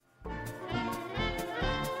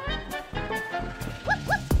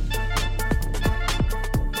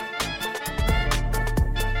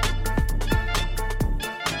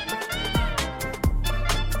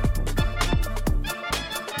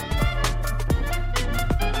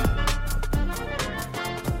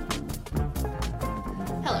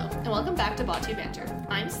welcome back to Batu Banter.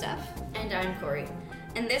 I'm Steph. And I'm Corey.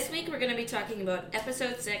 And this week we're going to be talking about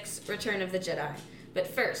Episode 6, Return of the Jedi. But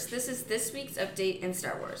first, this is this week's update in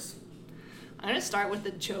Star Wars. I'm going to start with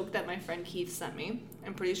the joke that my friend Keith sent me.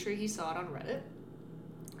 I'm pretty sure he saw it on Reddit.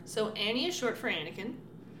 So Annie is short for Anakin.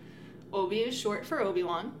 Obi is short for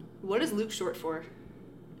Obi-Wan. What is Luke short for?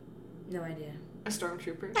 No idea. A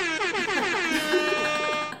stormtrooper.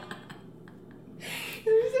 It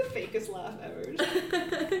was the fakest laugh ever.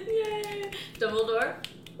 Yay! Dumbledore.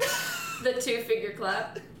 The two-figure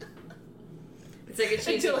clap. It's like a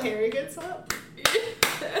cheesy... Until Harry gets up.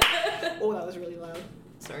 Oh, that was really loud.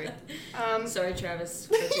 Sorry. Sorry, Travis.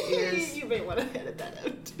 With your ears. You may want to edit that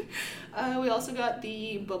out. We also got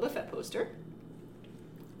the Boba Fett poster.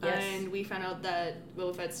 Yes. And we found out that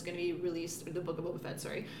Boba Fett's going to be released, or the Book of Boba Fett,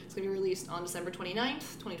 sorry. It's going to be released on December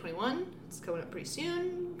 29th, 2021. It's coming up pretty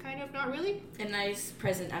soon, kind of, not really. A nice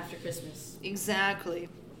present after Christmas. Exactly.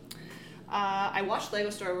 I watched Lego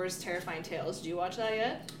Star Wars Terrifying Tales. Did you watch that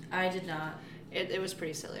yet? I did not. It was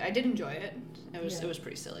pretty silly. I did enjoy it. It was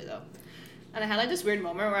pretty silly, though. And I had like this weird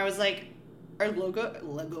moment where I was like, are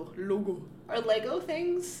Lego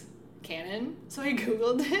things canon? So I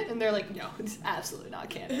googled it and they're like, no, it's absolutely not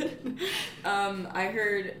canon. I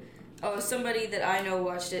heard somebody that I know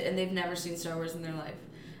watched it and they've never seen Star Wars in their life.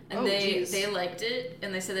 And they liked it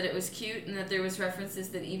and they said that it was cute and that there was references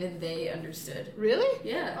that even they understood. Really?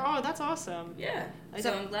 Yeah. Oh, that's awesome. Yeah.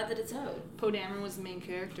 So I'm glad that it's out. Poe Dameron was the main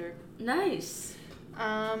character. Nice.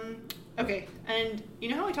 Okay, and you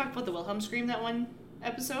know how we talked about the Wilhelm scream that one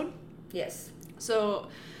episode? Yes. So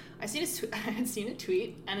I had seen a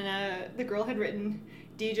tweet, and the girl had written,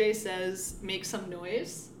 DJ says, make some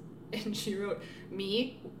noise, and she wrote,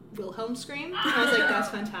 me, Wilhelm scream. And I was like, that's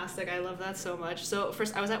fantastic, I love that so much. So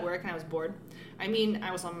first, I was at work, and I was bored. I mean,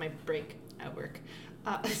 I was on my break at work.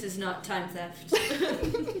 This is not time theft.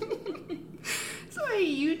 So I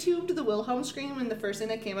YouTubed the Wilhelm scream, and the first thing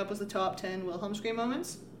that came up was the top 10 Wilhelm scream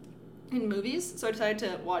moments in movies. So I decided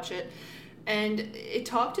to watch it. And it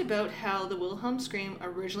talked about how the Wilhelm scream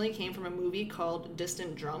originally came from a movie called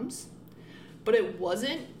Distant Drums, but it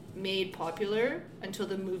wasn't made popular until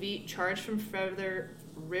the movie Charged from Feather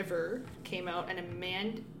River came out, and a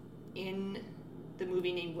man in the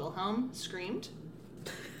movie named Wilhelm screamed.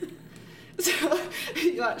 So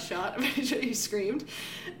he got shot, I'm pretty sure he screamed.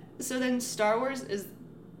 So then Star Wars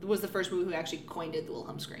was the first movie who actually coined it the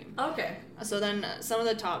Wilhelm scream. Okay. So then some of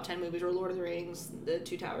the top 10 movies were Lord of the Rings, The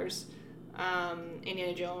Two Towers,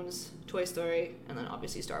 Indiana Jones, Toy Story, and then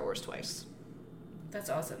obviously Star Wars twice. That's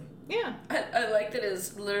awesome. Yeah. I like that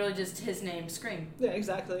it's literally just his name, Scream. Yeah,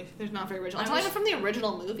 exactly. There's not very original. It's not even from the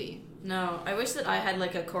original movie. No, I wish that I had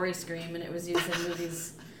like a Corey Scream and it was used in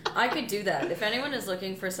movies. I could do that. If anyone is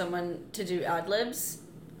looking for someone to do ad-libs,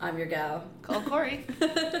 I'm your gal. Call Corey.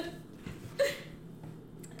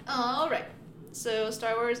 Alright. So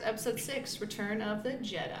Star Wars Episode 6, Return of the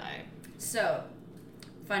Jedi. So,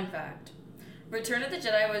 fun fact. Return of the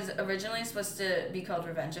Jedi was originally supposed to be called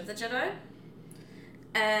Revenge of the Jedi.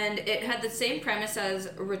 And it had the same premise as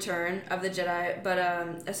Return of the Jedi,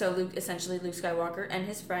 but so Luke Skywalker and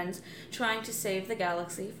his friends trying to save the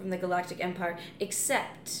galaxy from the Galactic Empire,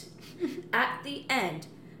 except at the end,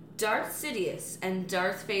 Darth Sidious and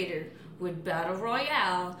Darth Vader would battle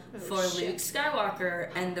royale for Luke Skywalker,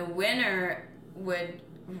 and the winner would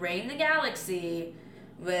reign the galaxy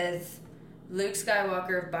with Luke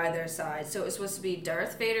Skywalker by their side. So it was supposed to be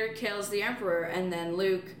Darth Vader kills the Emperor, and then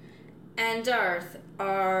Luke and Darth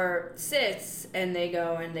are Siths, and they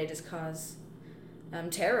go and they just cause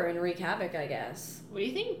terror and wreak havoc, I guess. What do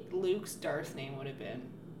you think Luke's Darth name would have been?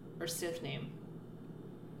 Or Sith name?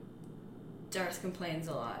 Darth complains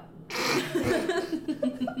a lot.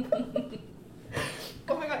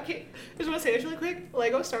 Oh my god, okay. I just want to say this really quick.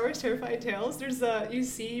 Lego Star Wars Terrifying Tales, there's you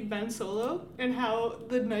see Ben Solo and how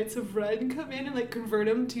the Knights of Ren come in and like convert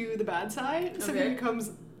him to the bad side. So he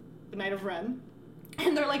becomes the Knight of Ren.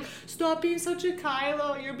 And they're like, stop being such a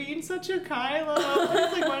Kylo, you're being such a Kylo. And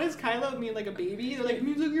it's like, what does Kylo mean, like a baby? They're like, it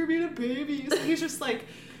means like you're being a baby. So he's just like,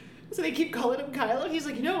 so they keep calling him Kylo. He's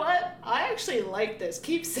like, you know what? I actually like this.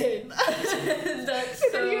 Keep Sid.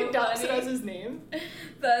 That's so he adopts funny. it as his name.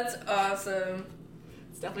 That's awesome.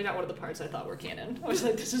 It's definitely not one of the parts I thought were canon. I was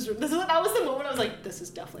like, that was the moment I was like, this is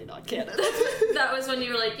definitely not canon. That was when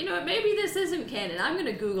you were like, you know what, maybe this isn't canon. I'm going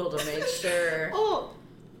to Google to make sure. Oh,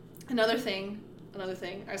 another thing.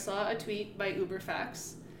 I saw a tweet by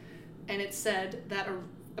Uberfax, and it said that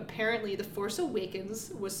apparently The Force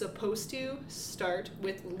Awakens was supposed to start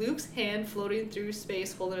with Luke's hand floating through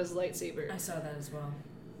space holding his lightsaber. I saw that as well.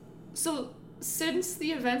 So, since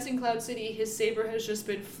the events in Cloud City, his saber has just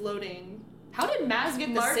been floating How did Maz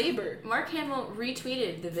get the saber? Mark Hamill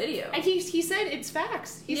retweeted the video. And he said it's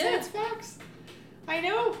facts. He said it's facts. I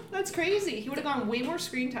know. That's crazy. He would have gone way more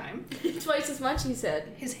screen time. Twice as much, he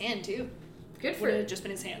said. His hand, too. Good for Would it. have just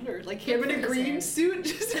been his hand, or like him in a green suit,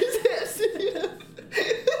 just his hand.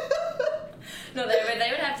 No, they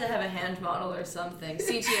would have to have a hand model or something.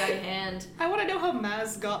 CGI hand. I want to know how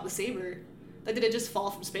Maz got the saber. Like, did it just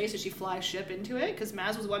fall from space? Did she fly ship into it? Because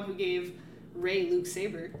Maz was the one who gave Rey Luke's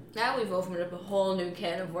saber. Now we've opened up a whole new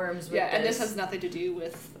can of worms with and this has nothing to do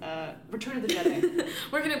with Return of the Jedi.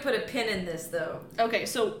 We're going to put a pin in this, though. Okay,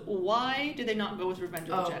 so why did they not go with Revenge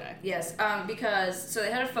of the Jedi? Yes, because, so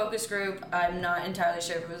they had a focus group. I'm not entirely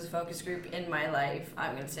sure if it was a focus group in my life.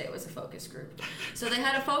 I'm going to say it was a focus group. So they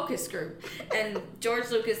had a focus group, and George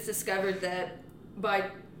Lucas discovered that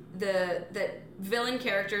that villain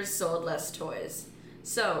characters sold less toys.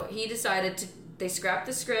 So he decided they scrapped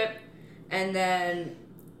the script, and then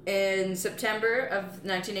in September of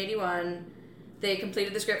 1981, they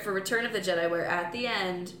completed the script for Return of the Jedi, where at the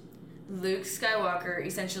end, Luke Skywalker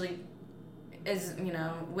essentially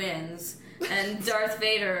wins, and Darth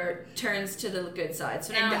Vader turns to the good side.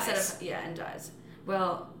 So now and dies.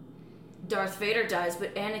 Well, Darth Vader dies,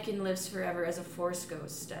 but Anakin lives forever as a Force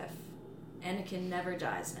ghost, Steph. Anakin never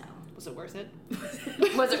dies now. Was it worth it?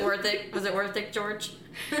 Was it worth it? Was it worth it, George?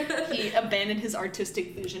 He abandoned his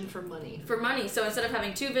artistic vision for money. For money. So instead of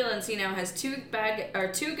having 2 villains, he now has 2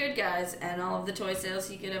 good guys and all of the toy sales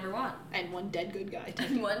he could ever want. And 1 dead good guy.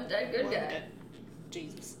 And 1 dead good guy.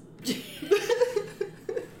 Jesus. Jesus.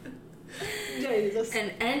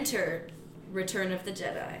 And enter Return of the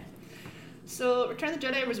Jedi. So, Return of the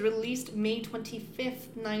Jedi was released May 25th,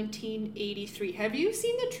 1983. Have you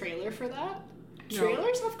seen the trailer for that? No.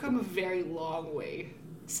 Trailers have come a very long way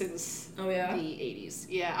since the 80s.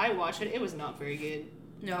 Yeah, I watched it. It was not very good.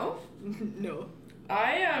 No? No.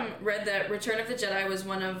 I read that Return of the Jedi was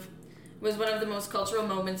one of the most cultural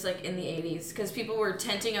moments like in the 80s, because people were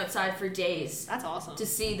tenting outside for days. That's awesome. To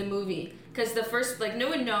see the movie. Because the first, no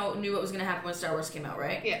one knew what was going to happen when Star Wars came out,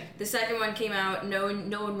 right? Yeah. The second one came out, no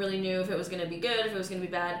one really knew if it was going to be good, if it was going to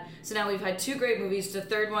be bad. So now we've had 2 great movies. The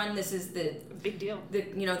third one, this is the big deal.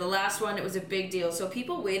 The last one, it was a big deal. So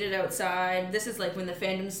people waited outside. This is like when the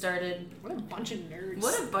fandom started. What a bunch of nerds.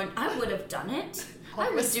 I would have done it. I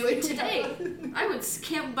would do it today. I would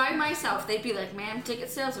camp by myself. They'd be like, "Ma'am, ticket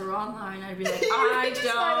sales are online." I'd be like, "I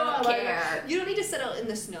don't care." You don't need to sit out in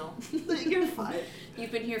the snow. You're fine.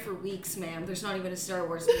 You've been here for weeks, ma'am. There's not even a Star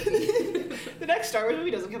Wars movie. The next Star Wars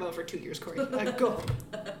movie doesn't come out for 2 years, Corey. Go.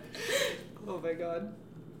 Oh my god.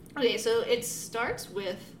 Okay, so it starts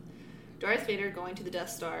with Darth Vader going to the Death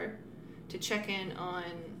Star to check in on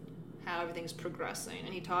how everything's progressing,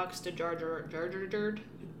 and he talks to Jar Jar. Gerard.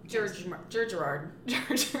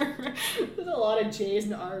 There's a lot of J's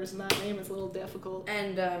and R's in that name. It's a little difficult.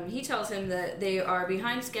 And he tells him that they are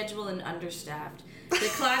behind schedule and understaffed.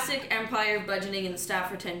 The classic Empire budgeting and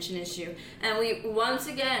staff retention issue. And we once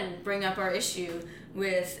again bring up our issue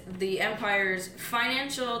with the Empire's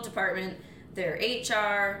financial department, their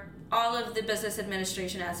HR, all of the business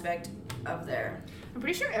administration aspect of there. I'm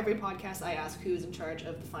pretty sure every podcast I ask who's in charge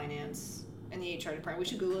of the finance and the HR department. We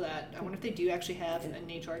should Google that. I wonder if they do actually have an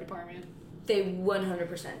HR department. They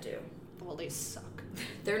 100% do. Well, they suck.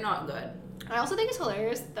 They're not good. I also think it's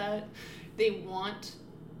hilarious that they want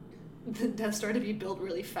the Death Star to be built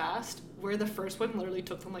really fast, where the first one literally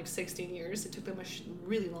took them 16 years. It took them a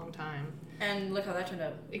really long time. And look how that turned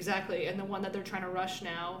out. Exactly. And the one that they're trying to rush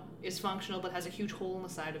now is functional but has a huge hole in the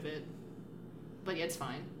side of it. But yeah, it's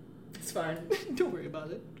fine. It's fine. Don't worry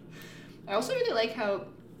about it. I also really like how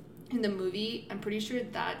in the movie, I'm pretty sure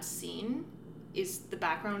that scene is the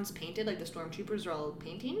background's painted, the stormtroopers are all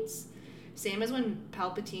paintings. Same as when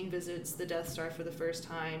Palpatine visits the Death Star for the first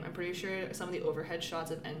time. I'm pretty sure some of the overhead shots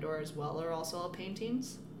of Endor as well are also all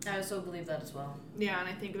paintings. I also believe that as well. Yeah, and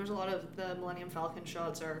I think there's a lot of the Millennium Falcon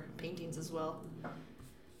shots are paintings as well.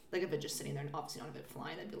 If it just sitting there and obviously not of it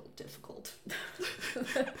flying, that'd be a little difficult.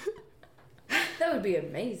 That would be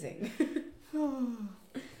amazing.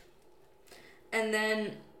 And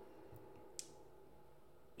then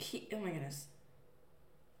oh my goodness.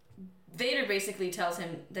 Vader basically tells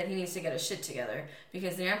him that he needs to get his shit together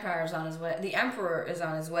because the Emperor is on his way. The Emperor is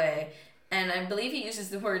on his way, and I believe he uses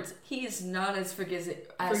the words, "He is not as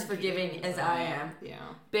forgiving as I am."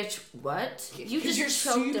 Yeah. Bitch, what? You just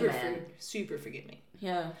choked a man. Super forgiving.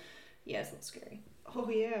 Yeah. Yeah, it's a little scary. Oh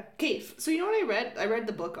yeah. Okay, so you know what I read? I read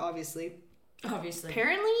the book, obviously.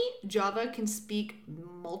 Apparently, Java can speak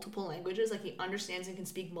multiple languages. He understands and can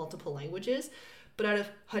speak multiple languages. But out of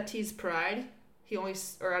Huttese pride,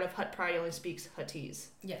 out of Hutt pride, he only speaks Huttese.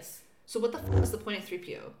 Yes. So what the fuck is the point of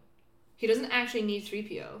 3PO? He doesn't actually need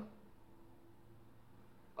 3PO.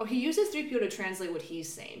 Oh, he uses 3PO to translate what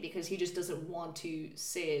he's saying because he just doesn't want to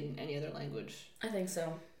say it in any other language. I think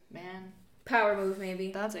so. Man. Power move,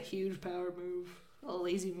 maybe. That's a huge power move. A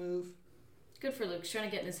lazy move. Good for Luke. He's trying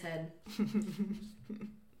to get in his head.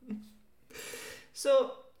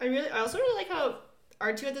 So, I also really like how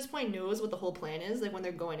R2 at this point knows what the whole plan is. Like, when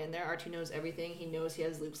they're going in there, R2 knows everything. He knows he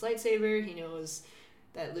has Luke's lightsaber. He knows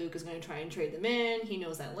that Luke is going to try and trade them in. He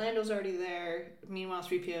knows that Lando's already there. Meanwhile,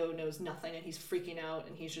 3PO knows nothing, and he's freaking out,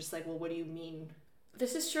 and he's just like, well, what do you mean?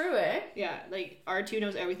 This is true, eh? Yeah, like, R2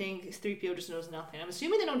 knows everything. 3PO just knows nothing. I'm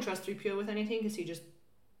assuming they don't trust 3PO with anything, because he just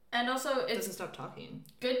and also it's doesn't stop talking.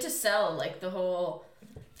 Good to sell, like, the whole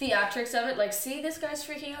theatrics of it. Like, see, this guy's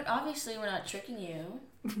freaking out. Obviously, we're not tricking you.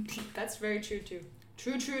 That's very true, too.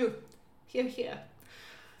 True. Here.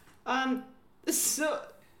 So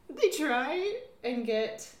they try and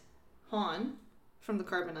get Han from the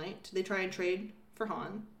Carbonite. They try and trade for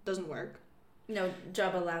Han. Doesn't work. No,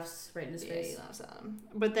 Jabba laughs right in his face. He laughs at him.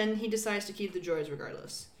 But then he decides to keep the droids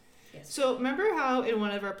regardless. Yes. So remember how in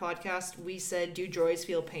one of our podcasts we said, do droids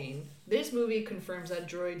feel pain? This movie confirms that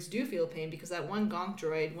droids do feel pain because that one Gonk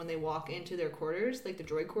droid, when they walk into their quarters, like the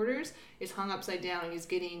droid quarters, is hung upside down and he's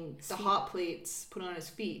getting the hot plates put on his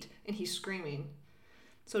feet and he's screaming.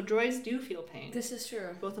 So droids do feel pain. This is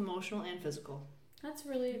true. Both emotional and physical. That's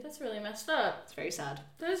really messed up. It's very sad.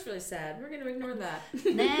 That is really sad. We're going to ignore that.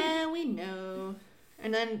 Now we know.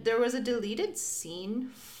 And then there was a deleted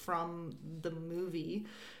scene from the movie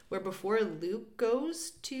where before Luke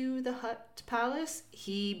goes to the Hutt Palace,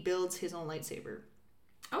 he builds his own lightsaber.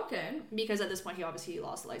 Okay. Because at this point, he obviously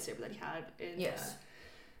lost the lightsaber that he had in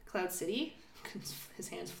Cloud City. His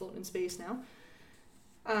hands float in space now.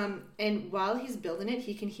 And while he's building it,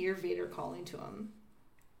 he can hear Vader calling to him.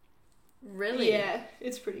 Really? Yeah,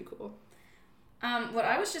 it's pretty cool. What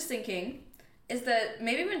I was just thinking is that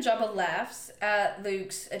maybe when Jabba laughs at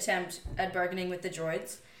Luke's attempt at bargaining with the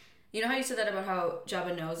droids, you know how you said that about how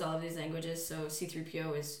Jabba knows all of these languages, so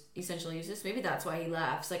C-3PO is essentially useless? Maybe that's why he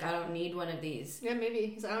laughs. Like, I don't need one of these. Yeah, maybe.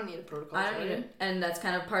 He's like, I don't need a protocol. I don't need it. And that's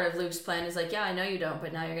kind of part of Luke's plan is like, yeah, I know you don't,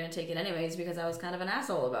 but now you're going to take it anyways because I was kind of an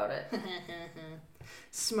asshole about it.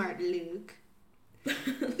 Smart Luke.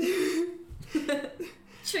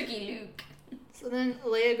 Tricky Luke. So then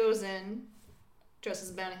Leia goes in, dressed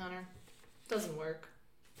as a bounty hunter. Doesn't work.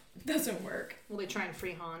 Doesn't work. Well, they try and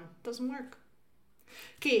free Han. Doesn't work.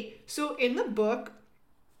 Okay, so in the book,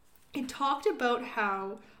 it talked about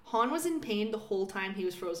how Han was in pain the whole time he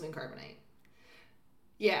was frozen in carbonite.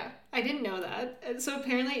 Yeah, I didn't know that. And so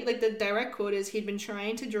apparently, like, the direct quote is, he'd been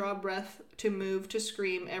trying to draw breath, to move, to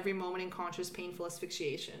scream, every moment in conscious, painful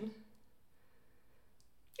asphyxiation.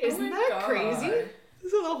 Isn't that crazy?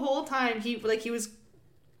 So the whole time, he was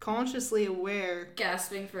consciously aware.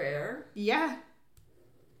 Gasping for air? Yeah.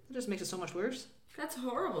 It just makes it so much worse. That's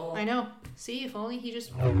horrible. I know. See, if only he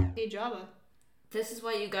just paid Jabba. This is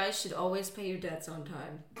why you guys should always pay your debts on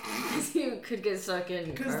time. Because you could get stuck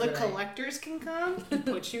in because the collectors can come and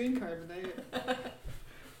put you in carbonite.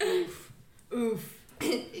 Oof. Oof.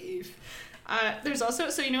 Oof. There's also,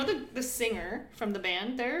 so you know the singer from the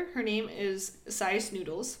band there? Her name is Size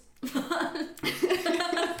Noodles.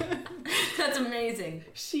 That's amazing.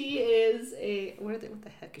 She is a, what the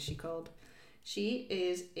heck is she called? She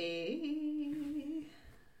is a,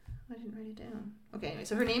 I didn't write it down. Okay, anyway,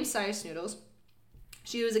 so her name's Size Noodles.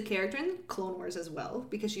 She was a character in Clone Wars as well,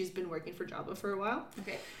 because she's been working for Jabba for a while.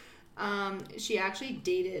 Okay. She actually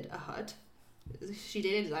dated a Hutt. She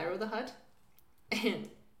dated Zyro the Hutt, and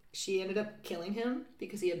she ended up killing him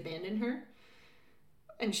because he abandoned her.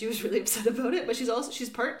 And she was really upset about it, but she's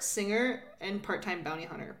part singer and part-time bounty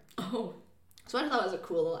hunter. Oh. So I thought it was a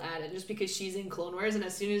cool little add-in, just because she's in Clone Wars, and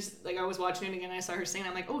as soon as I was watching it again, I saw her sing,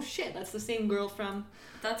 I'm like, oh shit, that's the same girl from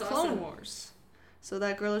Clone Wars. So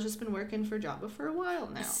that girl has just been working for Jabba for a while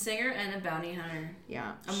now. A singer and a bounty hunter.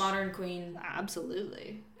 Yeah. A modern queen.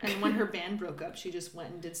 Absolutely. And when her band broke up, she just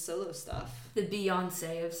went and did solo stuff. The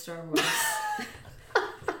Beyonce of Star Wars.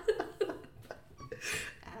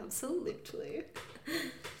 Absolutely.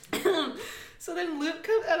 So then Luke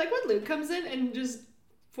when Luke comes in and just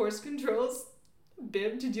force controls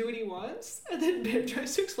Bib to do what he wants, and then Bib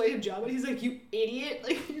tries to explain to Jabba, and he's like, you idiot,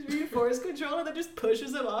 like, he's being force control, and then just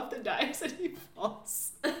pushes him off the dais and he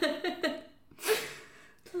falls. Oh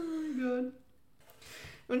my god.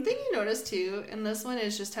 One thing you notice too in this one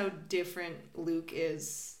is just how different Luke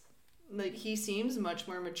is. Like, he seems much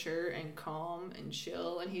more mature and calm and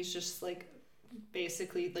chill, and he's just like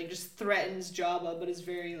basically like just threatens Jabba, but is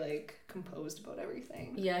very like composed about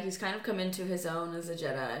everything. Yeah, he's kind of come into his own as a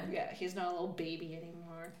Jedi. Yeah, he's not a little baby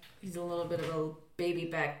anymore. He's a little bit of a baby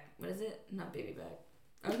back. What is it? Not baby back.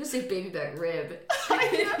 I was gonna say baby back rib.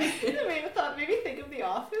 I thought maybe think of The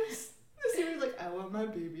Office. He was like, I want my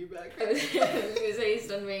baby back. I was gonna say he's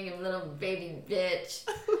done being a little baby bitch.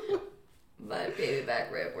 But baby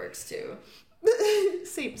back rib works too.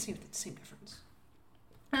 same difference.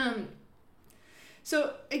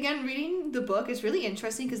 So again, reading the book is really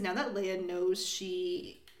interesting because now that Leia knows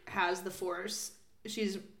she has the Force,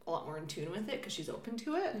 she's a lot more in tune with it because she's open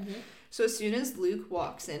to it. Mm-hmm. So as soon as Luke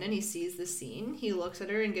walks in and he sees the scene, he looks at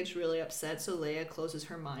her and gets really upset. So Leia closes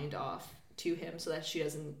her mind off to him so that she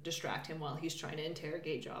doesn't distract him while he's trying to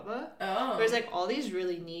interrogate Jabba. Oh. There's like all these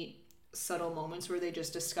really neat, subtle moments where they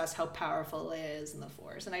just discuss how powerful Leia is in the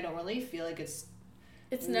Force, and I don't really feel like it's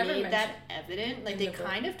never made that evident. Like they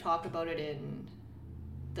kind of talk about it in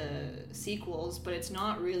the sequels, but it's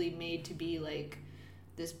not really made to be like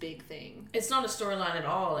this big thing. It's not a storyline at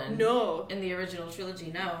all in the original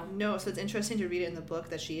trilogy. No, so it's interesting to read it in the book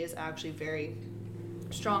that she is actually very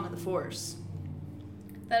strong in the Force.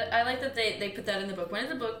 That I like that they put that in the book.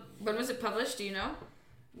 When was it published, do you know?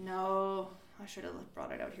 No, I should have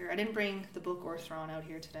brought it out here. I didn't bring the book or Thrawn out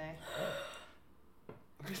here today.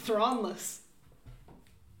 We're Thrawnless.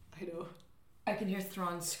 I know. I can hear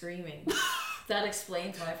Thrawn screaming. That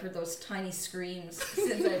explains why I've heard those tiny screams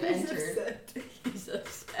since I've entered. He's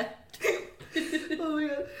upset. Oh my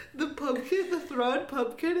god. The Thrawn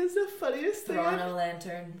pumpkin is the funniest thing.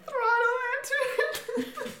 Thrawn-o-lantern.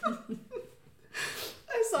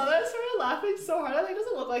 I saw that and started laughing so hard. I was like, it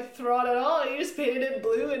doesn't look like Thrawn at all. You just painted it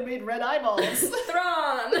blue and made red eyeballs.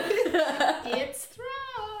 Thrawn! It's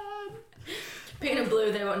Thrawn! Paint him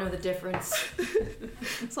blue, they won't know the difference.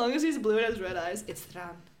 As long as he's blue and has red eyes, it's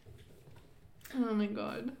Thrawn. Oh my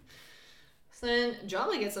god. So then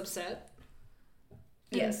Jabba gets upset.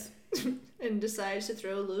 Yes. And decides to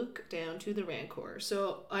throw Luke down to the Rancor.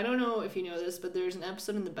 So I don't know if you know this, but there's an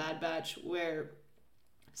episode in the Bad Batch where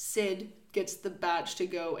Sid gets the Batch to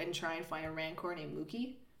go and try and find a Rancor named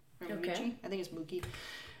Mookie. Or okay. Moochie? I think it's Mookie.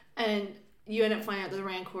 And you end up finding out that the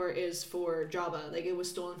Rancor is for Jabba. Like, it was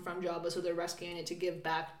stolen from Jabba, so they're rescuing it to give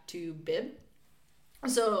back to Bib.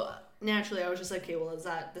 So naturally I was just like, okay, well, is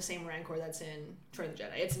that the same Rancor that's in Return of the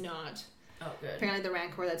Jedi? It's not. Oh, good. Apparently the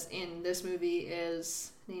Rancor that's in this movie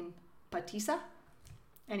is named Batista.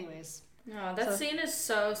 Anyways. Oh, that scene is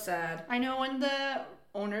so sad. I know, when the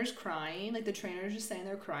owner's crying, like the trainer's just standing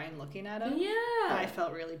there crying looking at him. Yeah. I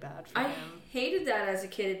felt really bad for him. I hated that as a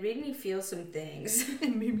kid. It made me feel some things.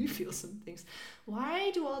 It made me feel some things. Why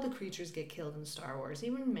do all the creatures get killed in Star Wars?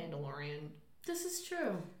 Even Mandalorian. This is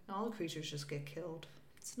true. All the creatures just get killed.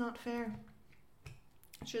 It's not fair.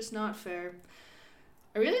 It's just not fair.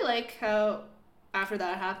 I really like how after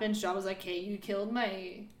that happened, Jabba was like, hey, you killed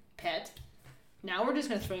my pet. Now we're just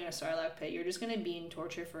going to throw you in a Sarlacc pit. You're just going to be in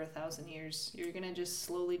torture for 1,000 years. You're going to just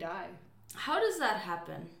slowly die. How does that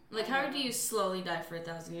happen? Like, how do you slowly die for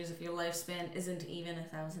 1,000 years if your lifespan isn't even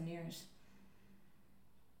 1,000 years?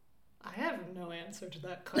 I have no answer to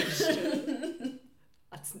that question.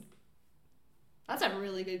 That's a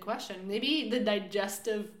really good question. Maybe the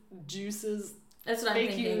digestive juices That's what I'm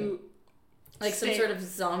thinking. You like some sort of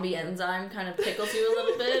zombie enzyme kind of tickles you a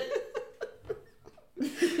little bit.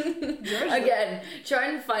 Again,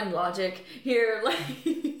 trying to find logic here, like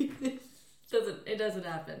it doesn't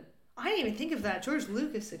happen. I didn't even think of that. George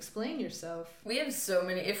Lucas, explain yourself. We have so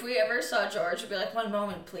many. If we ever saw George, we'd be like, 1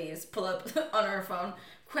 moment, please. Pull up on our phone.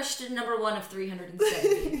 Question number 1 of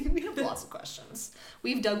 370. We have lots of questions.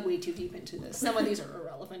 We've dug way too deep into this. Some of these are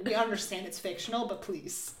irrelevant. We understand it's fictional, but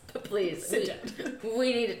please. Sit down.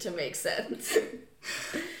 We need it to make sense.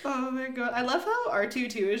 Oh my god. I love how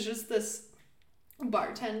R2-2 is just this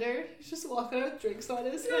bartender. He's just walking out with drinks on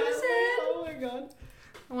his head. Oh my god.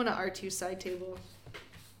 I want an R2 side table.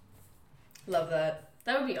 Love that.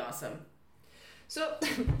 That would be awesome. So,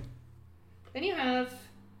 then you have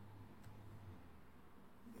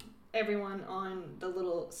everyone on the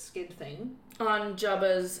little skid thing. On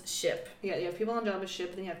Jabba's ship. Yeah, you have people on Jabba's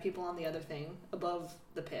ship, then you have people on the other thing, above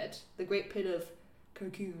the pit. The Great Pit of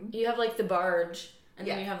Cocoon. You have, like, the barge, and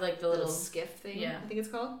then you have, like, the little skiff thing, I think it's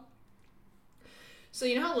called. So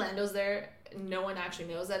you know how Lando's there? No one actually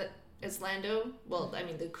knows that it's Lando. Well, I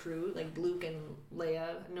mean, the crew, like Luke and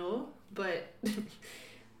Leia, know. But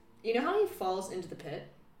you know how he falls into the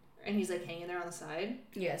pit? And he's, like, hanging there on the side?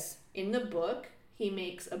 Yes. In the book, he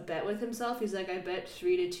makes a bet with himself. He's like, I bet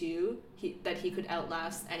 3-2 that he could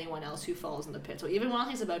outlast anyone else who falls in the pit. So even while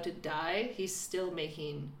he's about to die, he's still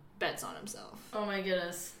making bets on himself. Oh my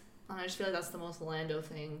goodness. And I just feel like that's the most Lando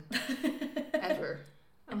thing ever.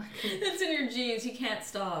 I'm like, It's in your genes. You can't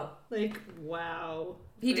stop. like, wow.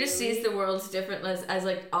 He just sees the world's different as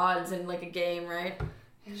like odds in like a game, right?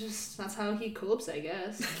 It's just, that's how he copes, I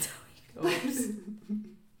guess. That's how he copes.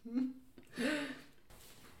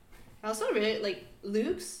 I also really, like,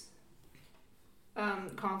 Luke's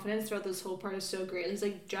confidence throughout this whole part is so great. He's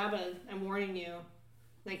like, Jabba, I'm warning you.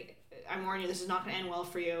 Like, I'm warning you, this is not going to end well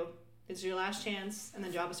for you. It's your last chance. And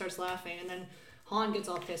then Jabba starts laughing, and then Han gets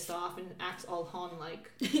all pissed off and acts all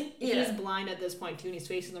Han-like. Yeah. He's blind at this point, too, and he's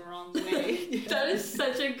facing the wrong way. That is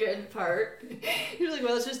such a good part. You're like,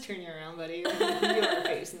 well, let's just turn you around, buddy. You are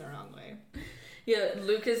facing the wrong way. Yeah,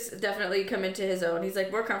 Luke has definitely come into his own. He's like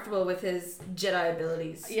more comfortable with his Jedi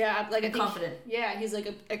abilities. Yeah, like I think, confident. Yeah, he's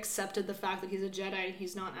like accepted the fact that he's a Jedi.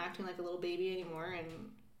 He's not acting like a little baby anymore, and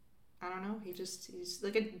I don't know. He's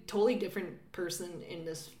like a totally different person in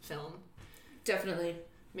this film. Definitely.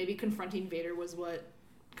 Maybe confronting Vader was what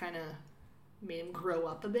kind of made him grow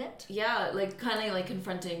up a bit. Yeah, like kind of like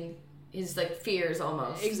confronting his like fears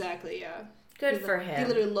almost. Exactly. Yeah. Good for He him.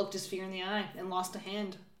 literally looked his fear in the eye and lost a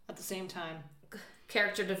hand at the same time.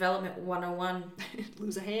 Character development 101.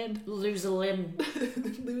 Lose a hand. Lose a limb.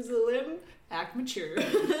 Lose a limb. Act mature.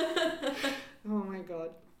 Oh my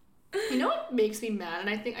god. You know what makes me mad? And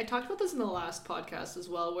I think I talked about this in the last podcast as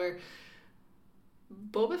well, where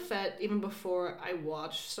Boba Fett, even before I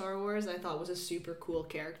watched Star Wars, I thought was a super cool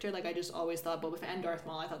character. Like, I just always thought Boba Fett and Darth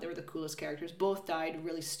Maul, I thought they were the coolest characters. Both died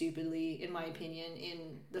really stupidly, in my opinion,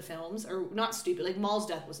 in the films. Or, not stupid. Like, Maul's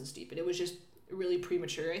death wasn't stupid. It was just really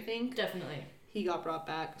premature, I think. Definitely. He got brought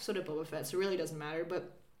back. So did Boba Fett. So it really doesn't matter.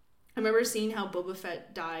 But I remember seeing how Boba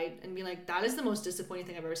Fett died and being like, that is the most disappointing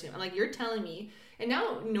thing I've ever seen. I'm like, you're telling me. And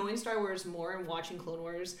now, knowing Star Wars more and watching Clone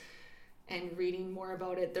Wars and reading more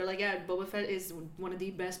about it, they're like, yeah, Boba Fett is one of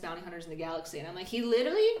the best bounty hunters in the galaxy. And I'm like, he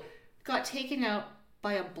literally got taken out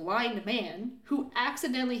by a blind man who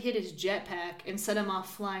accidentally hit his jetpack and set him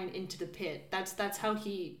off flying into the pit. That's how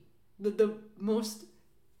he, the most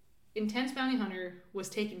intense bounty hunter, was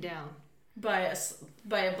taken down. By a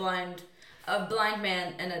blind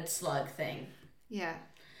man and a slug thing. Yeah.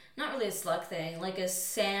 Not really a slug thing, like a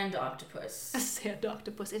sand octopus. A sand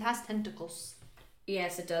octopus. It has tentacles.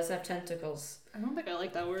 Yes, it does have tentacles. I don't think I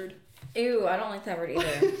like that word. Ew, I don't like that word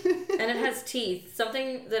either. And it has teeth.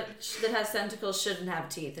 Something that has tentacles shouldn't have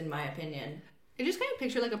teeth, in my opinion. I just kind of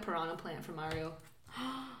picture like a piranha plant from Mario.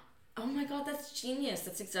 Oh my god, that's genius.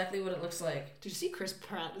 That's exactly what it looks like. Did you see Chris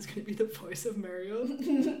Pratt is going to be the voice of Mario?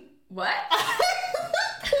 What?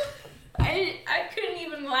 I couldn't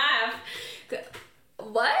even laugh.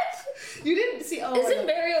 What? You didn't see... Oh, Isn't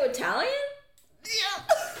Mario Italian? Yeah.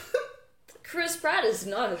 Chris Pratt is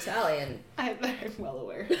not Italian. I'm well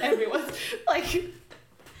aware. Everyone's like...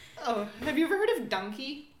 Oh, have you ever heard of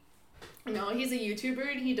Donkey? No, he's a YouTuber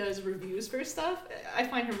and he does reviews for stuff. I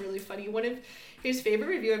find him really funny. One of his favorite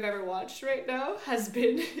review I've ever watched right now has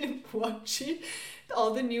been him watching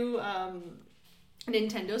all the new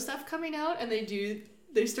Nintendo stuff coming out, and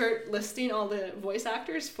they start listing all the voice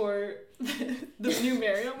actors for the new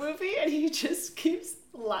Mario movie, and he just keeps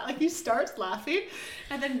he starts laughing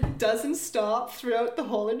and then doesn't stop throughout the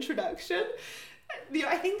whole introduction.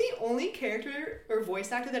 I think the only character or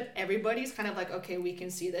voice actor that everybody's kind of like, okay, we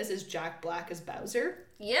can see this, is Jack Black as Bowser.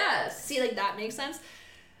 Yes. See, like, that makes sense.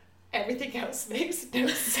 Everything else makes no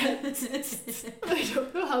sense. I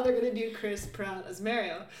don't know how they're going to do Chris Pratt as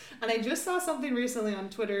Mario. And I just saw something recently on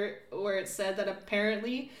Twitter where it said that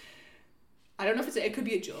apparently, I don't know if it could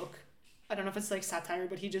be a joke. I don't know if it's like satire,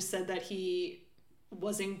 but he just said that he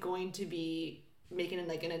wasn't going to be making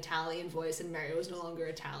like an Italian voice and Mario is no longer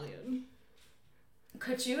Italian.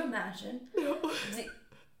 Could you imagine No.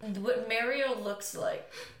 what Mario looks like,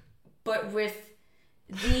 but with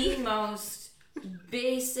the most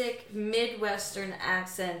basic Midwestern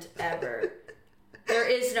accent ever? There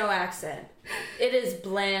is no accent. It is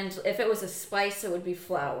bland. If it was a spice, it would be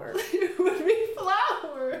flour. It would be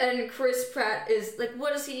flour. And Chris Pratt is like,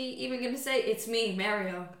 what is he even going to say? It's me,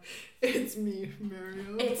 Mario. It's me,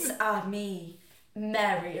 Mario. It's me,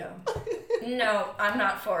 Mario. No, I'm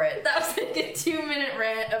not for it. That was like a 2-minute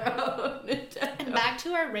rant about Nintendo. And back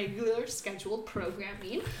to our regular scheduled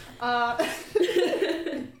programming.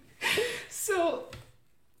 So,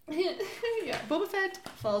 yeah, Boba Fett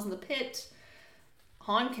falls in the pit.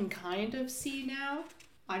 Han can kind of see now.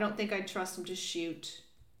 I don't think I'd trust him to shoot.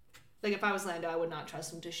 Like, if I was Lando, I would not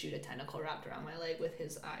trust him to shoot a tentacle wrapped around my leg with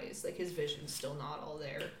his eyes. Like, his vision's still not all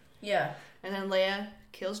there. Yeah. And then Leia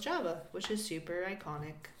kills Jabba, which is super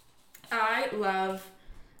iconic. I love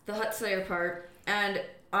the Hutt Slayer part, and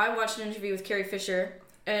I watched an interview with Carrie Fisher,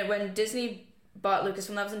 and when Disney bought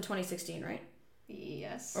Lucasfilm. That was in 2016, right?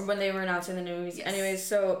 Yes. Or when they were announcing the new movies. Yes. Anyways,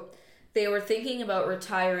 so they were thinking about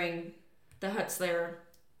retiring the Huttslayer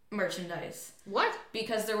merchandise. What?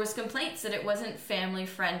 Because there was complaints that it wasn't family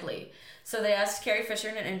friendly. So they asked Carrie Fisher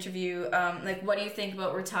in an interview, what do you think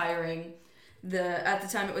about retiring at the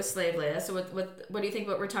time it was Slave Leia, so what do you think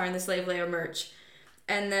about retiring the Slave Leia merch?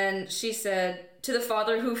 And then she said, to the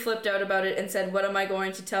father who flipped out about it and said, what am I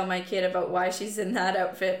going to tell my kid about why she's in that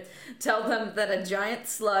outfit? Tell them that a giant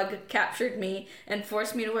slug captured me and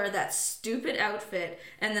forced me to wear that stupid outfit,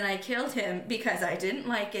 and then I killed him because I didn't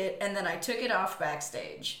like it, and then I took it off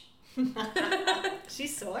backstage.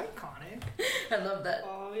 She's so iconic. I love that.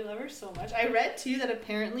 Oh, we love her so much. I read too that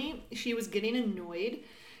apparently she was getting annoyed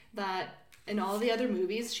that in all the other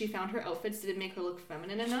movies she found her outfits didn't make her look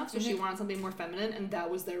feminine enough, so she wanted something more feminine, and that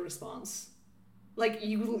was their response. Like,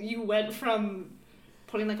 you went from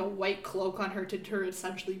putting like a white cloak on her to her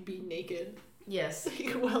essentially being naked. Yes.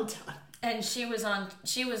 Well done. And she was on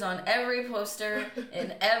every poster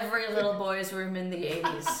in every little boy's room in the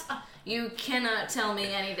 80s. You cannot tell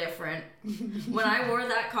me any different. When I wore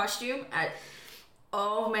that costume,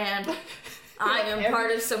 oh man, I am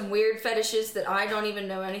part of some weird fetishes that I don't even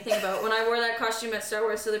know anything about. When I wore that costume at Star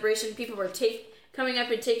Wars Celebration, people were coming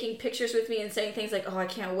up and taking pictures with me and saying things like, oh, I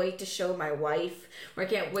can't wait to show my wife, or I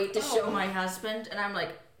can't wait to show my husband. And I'm like,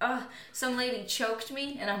 some lady choked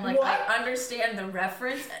me, and I'm like, what? I understand the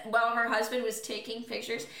reference, while her husband was taking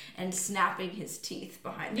pictures and snapping his teeth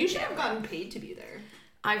behind the camera. You should have gotten paid to be there.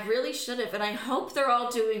 I really should have, and I hope they're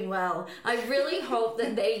all doing well. I really hope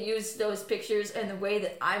that they use those pictures in the way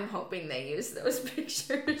that I'm hoping they use those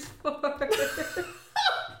pictures for.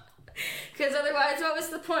 Because otherwise, what was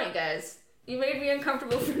the point, guys? You made me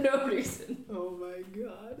uncomfortable for no reason. Oh my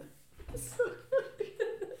god.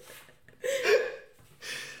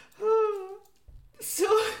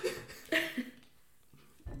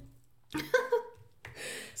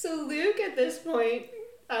 So Luke, at this point,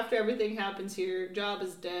 after everything happens here, Jabba's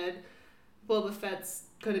is dead. Boba Fett's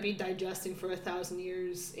going to be digesting for 1,000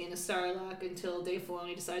 years in a Sarlacc until Dave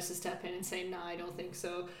Filoni decides to step in and say, nah, I don't think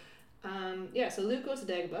so. So Luke goes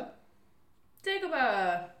to Dagobah.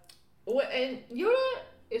 And Yoda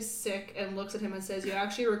is sick and looks at him and says, you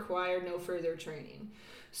actually require no further training.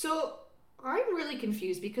 So I'm really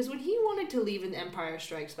confused, because when he wanted to leave in Empire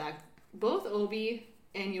Strikes Back, both Obi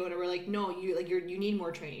and Yoda were like, no, you need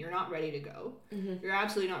more training. You're not ready to go. Mm-hmm. You're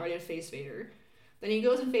absolutely not ready to face Vader. Then he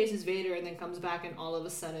goes and faces Vader and then comes back, and all of a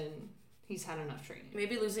sudden he's had enough training.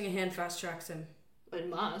 Maybe losing a hand fast tracks him. It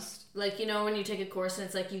must. Like, you know, when you take a course and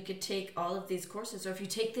it's like, you could take all of these courses, or if you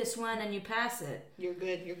take this one and you pass it, you're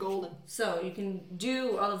good. You're golden. So you can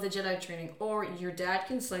do all of the Jedi training, or your dad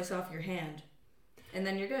can slice off your hand, and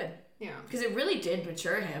then you're good. Yeah. Because it really did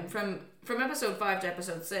mature him from episode 5 to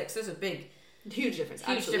episode 6. There's a huge difference.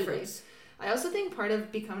 Huge difference. I also think part of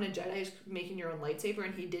becoming a Jedi is making your own lightsaber,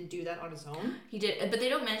 and he did do that on his own. He did, but they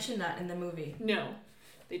don't mention that in the movie. No,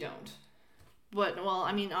 they don't. But, well,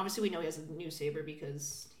 I mean, obviously we know he has a new saber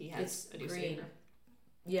because he has a new saber.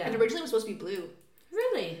 Yeah. And originally it was supposed to be blue.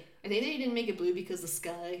 Really? I think they didn't make it blue because the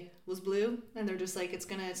sky was blue, and they're just like, it's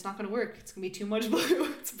not gonna work. It's gonna be too much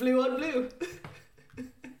blue. It's blue on blue.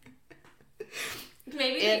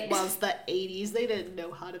 Maybe it was the 80s. They didn't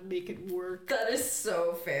know how to make it work. That is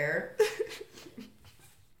so fair.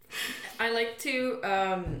 I like to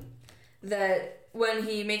that when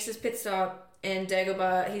he makes his pit stop in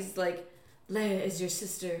Dagobah, he's like, Leia is your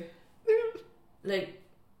sister. Like,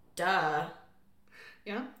 duh.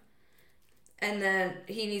 Yeah. And then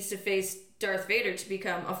he needs to face Darth Vader to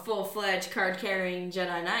become a full-fledged card-carrying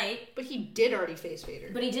Jedi Knight. But he did already face Vader.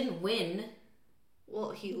 But he didn't win.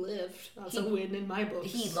 Well, he lived. That's a win in my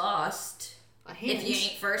books. He lost. A hand. If you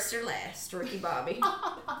ain't first or last, Ricky Bobby.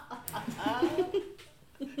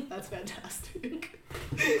 That's fantastic.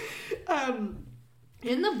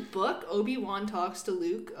 In the book, Obi-Wan talks to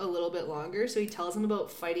Luke a little bit longer, so he tells him about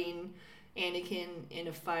fighting Anakin in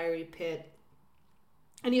a fiery pit.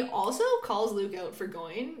 And he also calls Luke out for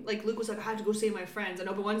going. Like, Luke was like, I had to go save my friends. And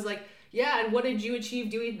Obi-Wan's like, yeah, and what did you achieve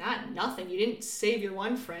doing that? Nothing. You didn't save your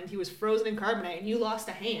one friend. He was frozen in carbonite, and you lost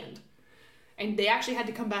a hand. And they actually had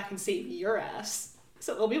to come back and save your ass.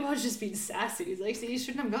 So Obi-Wan's just being sassy. He's like, see, you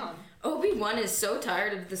shouldn't have gone. Obi-Wan is so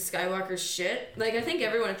tired of the Skywalker shit. Like, I think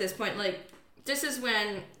everyone at this point, like, this is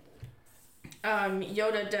when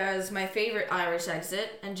Yoda does my favorite Irish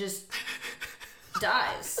exit and just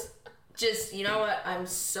dies. Just, you know what? I'm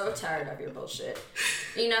so tired of your bullshit.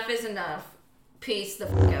 Enough is enough. Peace the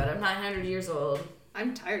fuck out. I'm 900 years old.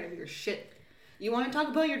 I'm tired of your shit. You want to talk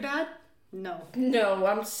about your dad? No. No,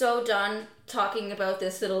 I'm so done talking about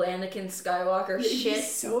this little Anakin Skywalker shit.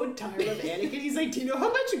 He's so tired of Anakin. He's like, do you know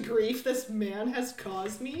how much grief this man has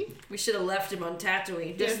caused me? We should have left him on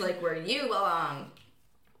Tatooine, just like where you belong.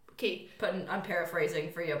 Okay. I'm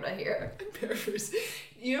paraphrasing for Yoda here. I'm paraphrasing.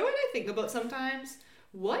 You know what I think about sometimes?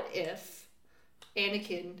 What if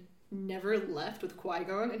Anakin never left with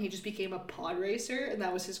Qui-Gon and he just became a pod racer and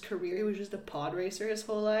that was his career? He was just a pod racer his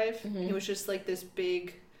whole life. Mm-hmm. He was just like this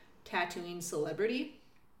big Tatooine celebrity.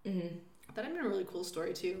 Mm-hmm. That'd have been a really cool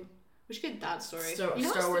story too. We should get that story.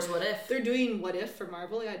 Star Wars What If. They're doing What If for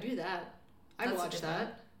Marvel. Yeah, do that. I'd watch that.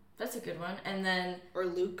 One. That's a good one. And then... Or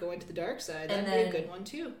Luke going to the dark side. That'd be a good one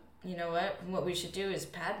too. You know what? What we should do is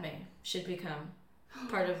Padme should become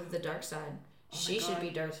part of the dark side. She should be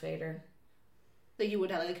Darth Vader. Like you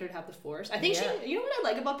would have, like her to have the Force. I think she. You know what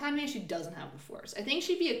I like about Padme? She doesn't have the Force. I think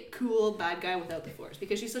she'd be a cool bad guy without the Force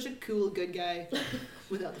because she's such a cool good guy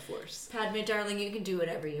without the Force. Padme, darling, you can do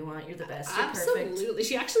whatever you want. You're the best. You're Absolutely, perfect.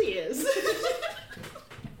 She actually is.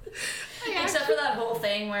 Except for that whole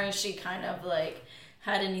thing where she kind of like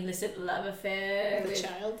had an illicit love affair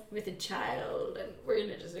with a child, and we're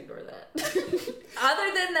gonna just ignore that.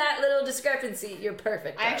 Other than that little discrepancy, you're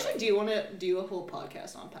perfect. I actually do want to do a whole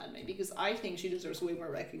podcast on Padme because I think she deserves way more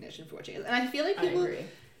recognition for what she is, and I feel like people.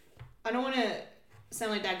 I don't want to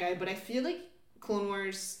sound like that guy, but I feel like Clone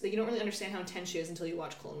Wars, like you don't really understand how intense she is until you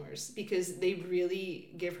watch Clone Wars because they really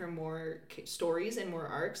give her more stories and more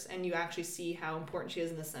arcs, and you actually see how important she is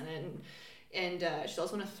in the Senate, and she's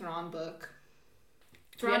also in a Thrawn book.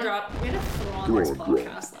 We had a Thrawn Wars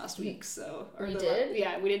podcast last week, so... We did?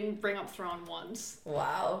 Yeah, we didn't bring up Thrawn once.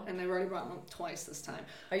 Wow. And I've already brought him up twice this time.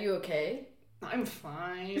 Are you okay? I'm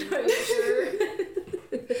fine. Are you sure?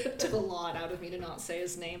 Took a lot out of me to not say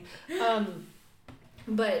his name.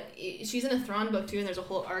 But she's in a Thrawn book too, and there's a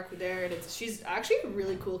whole arc there, and she's actually a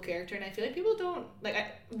really cool character, and I feel like people don't...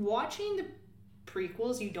 watching the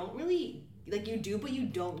prequels, you don't really... Like, you do, but you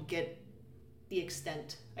don't get the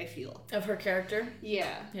extent, I feel, of her character.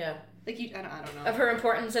 Yeah. Like I don't know of her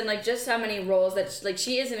importance and like just how many roles that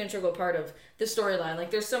she is an integral part of the storyline.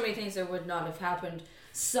 Like there's so many things that would not have happened.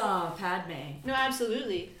 Padme. No,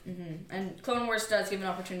 absolutely. Mm-hmm. And Clone Wars does give an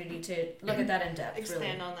opportunity to look at that in depth.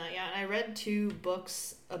 Expand on that, yeah. And I read 2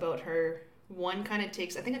 books about her. One kind of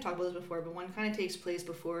takes, I think I talked about this before, but one kind of takes place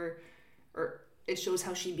before, or it shows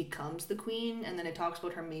how she becomes the queen, and then it talks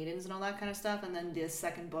about her maidens and all that kind of stuff, and then the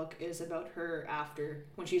second book is about her after,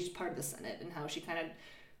 when she's part of the Senate, and how she kind of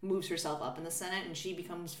moves herself up in the Senate, and she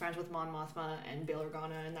becomes friends with Mon Mothma and Bail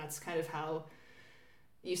Organa, and that's kind of how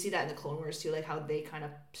you see that in the Clone Wars too, like how they kind of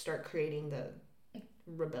start creating the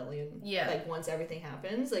rebellion. Yeah. Like once everything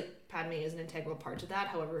happens, like Padme is an integral part to that.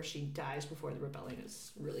 However, she dies before the rebellion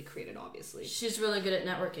is really created, obviously. She's really good at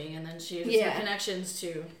networking, and then she has the connections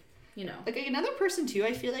to... You know, like another person too,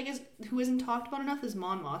 I feel like who isn't talked about enough is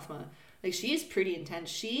Mon Mothma. Like she is pretty intense.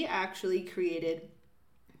 She actually created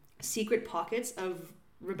secret pockets of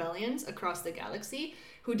rebellions across the galaxy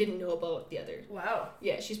who didn't know about the other. Wow.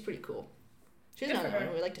 Yeah, she's pretty cool. She's another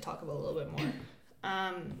one we like to talk about a little bit more.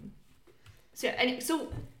 So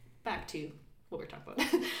back to what we're talking about.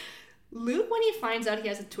 Luke, when he finds out he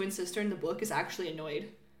has a twin sister in the book, is actually annoyed.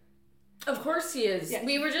 Of course he is. Yeah.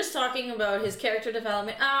 We were just talking about his character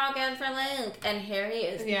development. Oh, good for Luke. And here he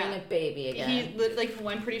is being a baby again.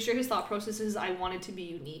 I'm pretty sure his thought process is, I wanted to be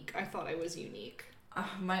unique. I thought I was unique.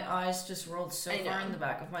 My eyes just rolled so far in the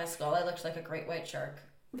back of my skull. I looked like a great white shark.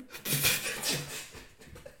 I didn't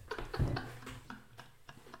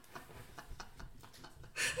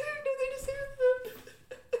know they just heard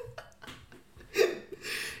them.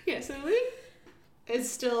 Yeah, so Luke is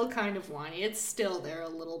still kind of whiny. It's still there a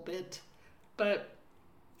little bit. But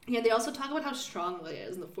yeah, they also talk about how strong Leia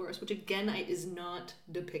is in the Force, which again is not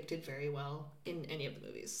depicted very well in any of the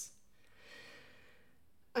movies.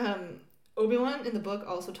 Obi-Wan in the book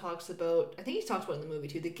also talks about, I think he talks about in the movie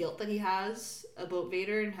too, the guilt that he has about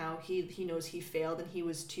Vader and how he knows he failed and he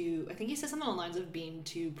was too, I think he says something along the lines of being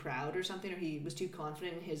too proud or something, or he was too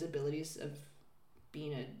confident in his abilities of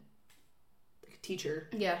being a teacher.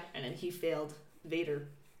 Yeah. And then he failed Vader.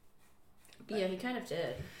 But, yeah, he kind of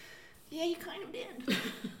did. Yeah, you kind of did.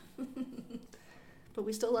 But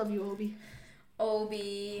we still love you, Obi.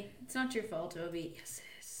 Obi. It's not your fault, Obi. Yes,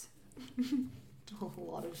 it is. A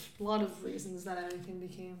lot of reasons that Anakin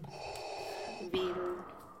became Vader.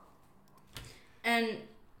 And...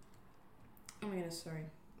 Oh my goodness, sorry.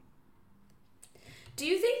 Do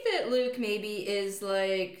you think that Luke maybe is,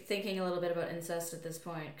 like, thinking a little bit about incest at this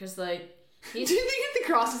point? Because, like... Do you think at the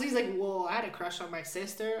crosses he's like, whoa, I had a crush on my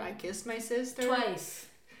sister. I kissed my sister. Twice.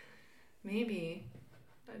 Maybe.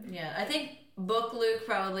 Yeah, I think book Luke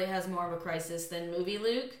probably has more of a crisis than movie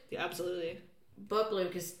Luke. Yeah, absolutely. Book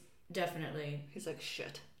Luke is definitely... He's like,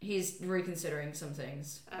 shit. He's reconsidering some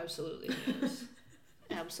things. Absolutely. Yes.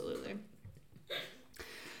 Absolutely.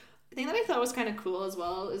 The thing that I thought was kind of cool as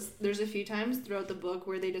well is there's a few times throughout the book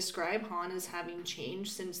where they describe Han as having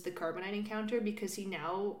changed since the Carbonite encounter because he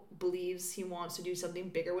now believes he wants to do something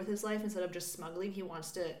bigger with his life instead of just smuggling. He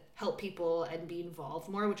wants to help people and be involved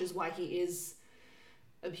more, which is why he is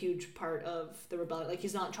a huge part of the rebellion. Like,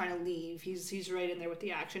 he's not trying to leave. He's right in there with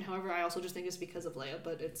the action. However, I also just think it's because of Leia,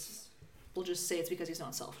 but we'll just say it's because he's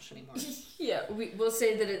not selfish anymore. Yeah, we'll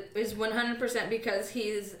say that it is 100% because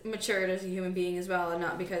he's matured as a human being as well, and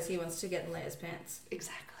not because he wants to get in Leia's pants.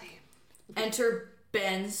 Exactly. Enter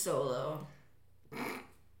Ben Solo.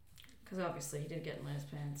 Because obviously he did get in Leia's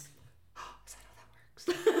pants. Is that how that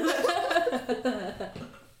works?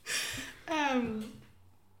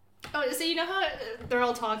 So you know how they're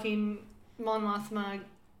all talking, Mon Mothma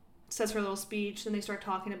says her little speech, then they start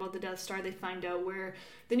talking about the Death Star. They find out where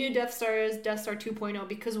the new Death Star is, Death Star 2.0,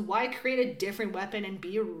 because why create a different weapon and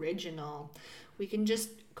be original? We can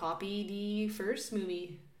just copy the first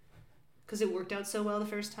movie because it worked out so well the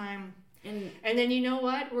first time. And then you know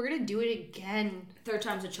what? We're going to do it again. Third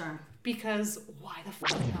time's a charm. Because why the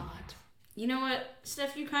fuck not? You know what,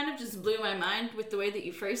 Steph? You kind of just blew my mind with the way that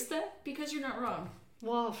you phrased that, because you're not wrong.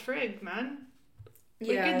 Well, frig, man.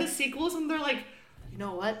 Yeah. Look at the sequels and they're like, you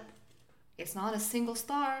know what? It's not a single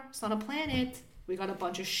star. It's not a planet. We got a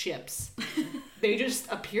bunch of ships. They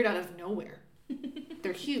just appeared out of nowhere.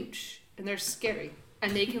 They're huge and they're scary.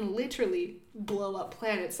 And they can literally blow up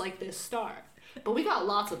planets like this star. But we got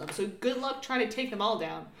lots of them, so good luck trying to take them all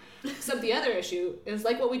down. Except the other issue is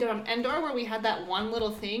like what we did on Endor, where we had that one little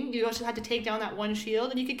thing. You also had to take down that one shield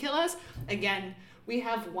and you could kill us. Again, we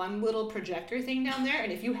have one little projector thing down there,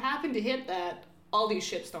 and if you happen to hit that, all these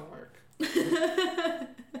ships don't work.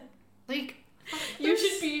 Like, you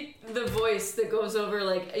should be the voice that goes over,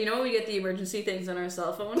 like, you know when we get the emergency things on our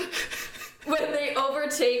cell phone? When they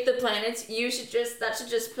overtake the planets, that should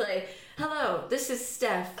just play, "Hello, this is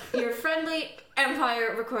Steph, your friendly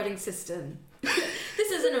Empire recording system.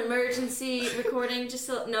 This is an emergency recording, just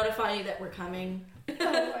to notify you that we're coming."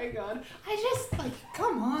 Oh my god. I just, like,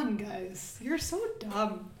 come on, guys. You're so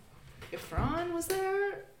dumb. If Thrawn was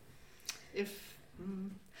there,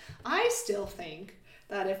 I still think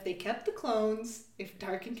that if they kept the clones, if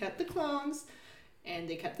Tarkin kept the clones, and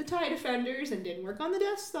they kept the TIE Defenders and didn't work on the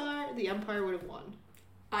Death Star, the Empire would have won.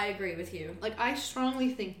 I agree with you. Like, I strongly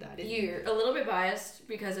think that. You're a little bit biased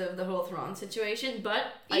because of the whole Thrawn situation,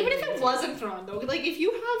 but... Even if it wasn't Thrawn, though, like, if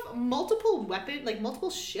you have multiple multiple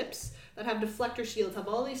ships that have deflector shields, have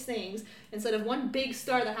all these things, instead of one big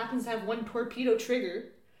star that happens to have one torpedo trigger,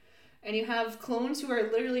 and you have clones who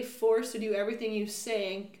are literally forced to do everything you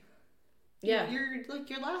say, yeah, you're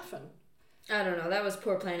laughing. I don't know, that was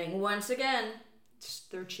poor planning. Once again...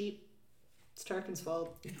 They're cheap. It's Tarkin's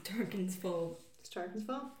fault. It's Tarkin's fault.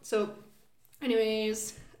 So,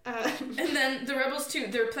 anyways... And then the Rebels, too,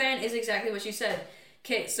 their plan is exactly what you said.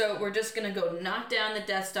 Okay, so we're just gonna go knock down the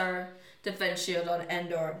Death Star defense shield on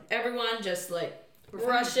Endor. Everyone just, like,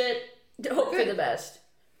 rush it, hope for the best.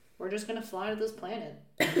 We're just gonna fly to this planet.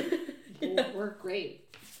 We're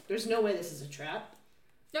great. There's no way this is a trap.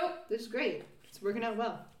 Nope. This is great. It's working out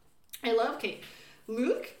well. I love Kate.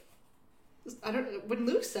 Luke... When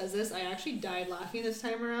Luke says this, I actually died laughing this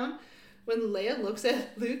time around. When Leia looks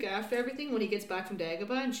at Luke after everything, when he gets back from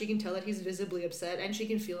Dagobah, and she can tell that he's visibly upset, and she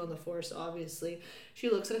can feel on the Force, obviously. She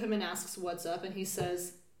looks at him and asks what's up, and he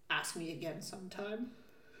says, "Ask me again sometime."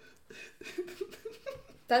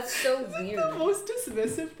 That's so weird. It's the most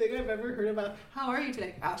dismissive thing I've ever heard about. How are you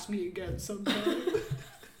today? Ask me again sometime.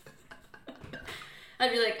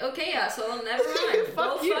 I'd be like, okay, asshole, never mind.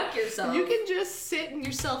 Fuck yourself. You can just sit in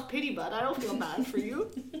your self-pity butt. I don't feel bad for you.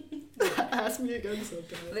 Ask me again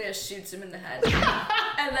sometime. Leia shoots him in the head.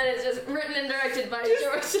 And then it's just written and directed by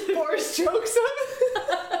George. Force jokes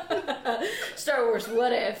him. Star Wars,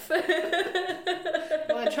 what if?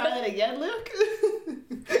 Want to try that again, Luke?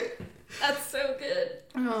 That's so good.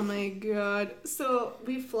 Oh my god. So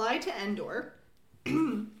we fly to Endor.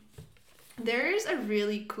 There's a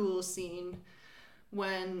really cool scene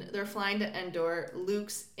when they're flying to Endor.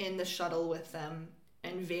 Luke's in the shuttle with them,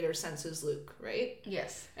 and Vader senses Luke, right?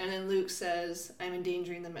 Yes. And then Luke says, "I'm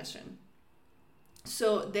endangering the mission."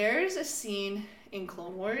 So there's a scene in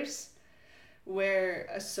Clone Wars where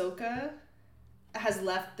Ahsoka has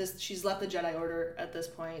left this. She's left the Jedi Order at this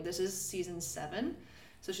point. This is season 7.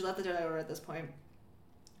 So she left the Jedi Order at this point.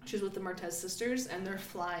 She's with the Martez sisters, and they're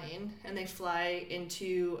flying, and they fly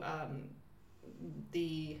into I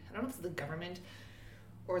don't know if it's the government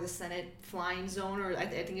or the Senate flying zone, or I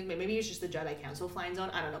think maybe it's just the Jedi Council flying zone.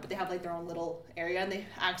 I don't know, but they have like their own little area, and they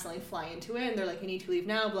accidentally fly into it, and they're like, "You need to leave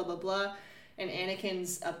now," blah blah blah. And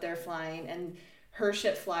Anakin's up there flying, and her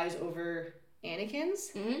ship flies over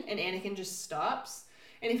Anakin's, and Anakin just stops.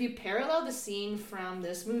 And if you parallel the scene from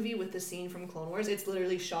this movie with the scene from Clone Wars, it's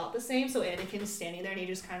literally shot the same. So Anakin's standing there, and he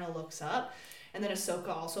just kind of looks up, and then Ahsoka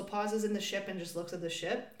also pauses in the ship and just looks at the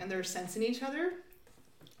ship, and they're sensing each other.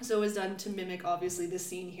 So it was done to mimic, obviously, the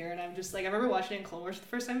scene here. And I'm just like, I remember watching it in Clone Wars for the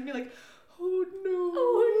first time and be like, oh no.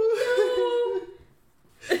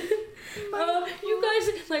 Oh, you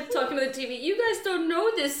guys, like talking to the TV, you guys don't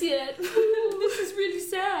know this yet. This is really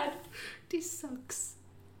sad. This sucks.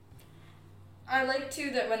 I like, too,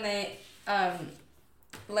 that when they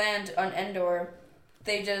land on Endor,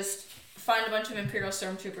 they just find a bunch of Imperial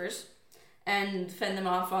stormtroopers and fend them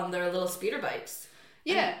off on their little speeder bikes.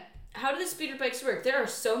 Yeah. And how do the speeder bikes work? There are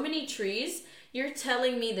so many trees. You're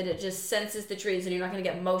telling me that it just senses the trees and you're not going to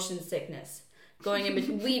get motion sickness going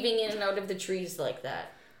in, weaving in and out of the trees like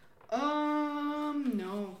that.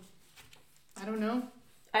 No. I don't know.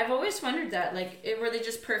 I've always wondered that. Like, were they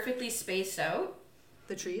just perfectly spaced out?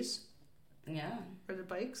 The trees? Yeah. Or the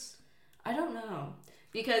bikes? I don't know.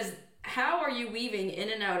 Because how are you weaving in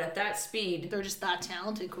and out at that speed? They're just that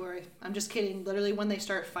talented, Corey. I'm just kidding. Literally, when they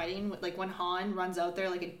start fighting, like when Han runs out there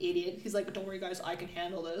like an idiot, he's like, don't worry, guys, I can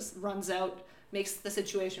handle this. Runs out, makes the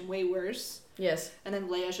situation way worse. Yes. And then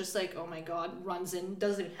Leia's just like, oh my god, runs in,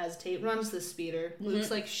 doesn't even hesitate, runs the speeder.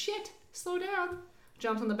 Luke's like, shit, slow down.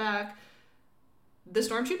 Jumps on the back. The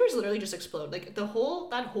stormtroopers literally just explode. Like, that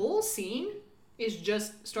whole scene is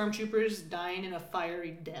just stormtroopers dying in a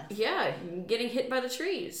fiery death. Yeah, getting hit by the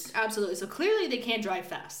trees. Absolutely. So clearly they can't drive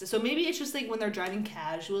fast. So maybe it's just like when they're driving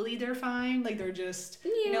casually, they're fine. Like they're just,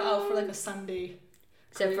 out for like a Sunday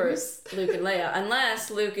Except cruise. for Luke and Leia. Unless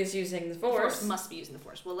Luke is using the Force. The Force must be using the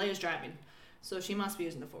Force. Well, Leia's driving. So she must be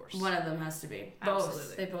using the Force. One of them has to be. Absolutely.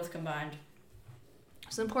 Both. They both combined.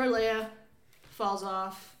 So then poor Leia falls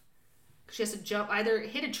off. She has to jump, either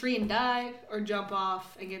hit a tree and die, or jump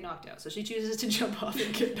off and get knocked out. So she chooses to jump off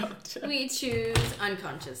and get knocked out. We choose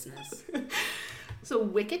unconsciousness. So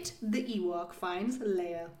Wicket, the Ewok, finds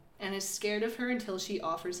Leia and is scared of her until she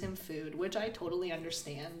offers him food, which I totally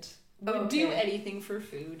understand. Would do anything for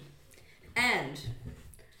food. And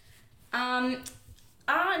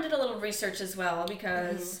I did a little research as well,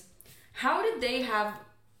 because how did they have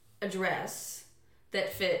a dress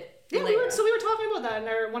that fit Yeah, Leia? we were talking about that in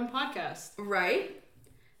our one podcast. Right.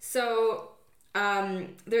 So,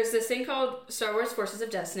 there's this thing called Star Wars Forces of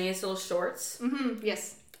Destiny. It's little shorts. Mm-hmm.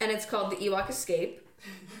 Yes. And it's called the Ewok Escape.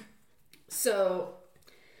 So,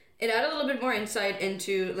 it added a little bit more insight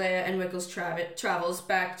into Leia and Wickle's travels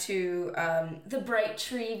back to the Bright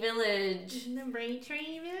Tree Village. The Bright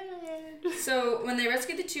Tree Village. So, when they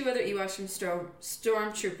rescued the two other Ewoks from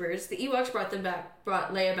stormtroopers, the Ewoks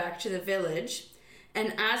brought Leia back to the village.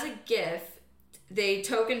 And as a gift, they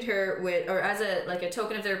tokened her with, or as a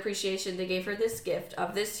token of their appreciation, they gave her this gift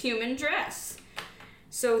of this human dress.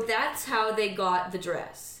 So that's how they got the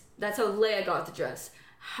dress. That's how Leia got the dress.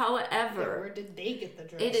 However, where did they get the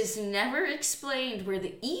dress? it is never explained where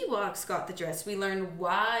the Ewoks got the dress. We learn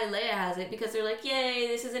why Leia has it, because they're like, yay,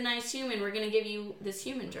 this is a nice human. We're going to give you this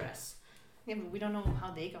human dress. Yeah, but we don't know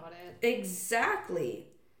how they got it. Exactly.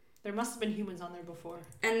 There must have been humans on there before.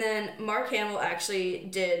 And then Mark Hamill actually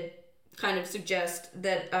did kind of suggest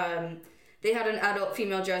that they had an adult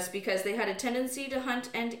female dress because they had a tendency to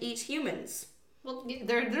hunt and eat humans. Well,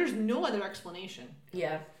 there's no other explanation.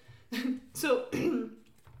 Yeah. So,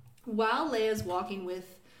 while Leia's walking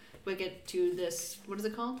with Wicket to this, what is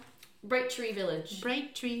it called? Bright Tree Village.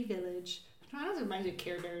 Bright Tree Village. I don't know, it reminds me of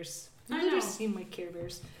Care Bears. I They know. just seem like Care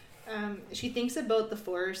Bears. She thinks about the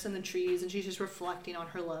forest and the trees, and she's just reflecting on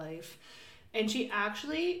her life. And she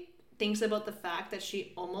actually thinks about the fact that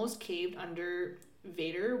she almost caved under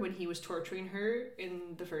Vader when he was torturing her in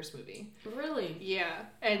the first movie. Really? Yeah,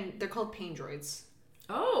 and they're called pain droids.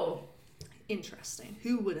 Oh. Interesting.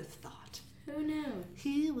 Who would have thought? Who knew?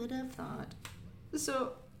 Who would have thought?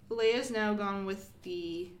 So, Leia's now gone with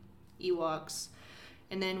the Ewoks,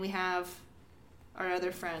 and then we have our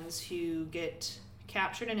other friends who get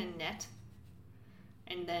captured in a net,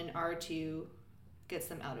 and then R2 gets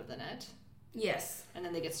them out of the net, Yes. and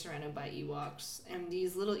then they get surrounded by Ewoks. And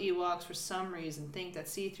these little Ewoks, for some reason, think that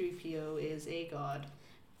C-3PO is a god.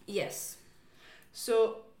 Yes.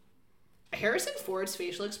 So, Harrison Ford's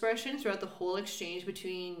facial expression throughout the whole exchange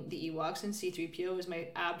between the Ewoks and C-3PO is my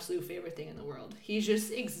absolute favorite thing in the world. He's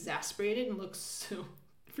just exasperated and looks so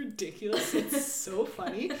ridiculous. It's so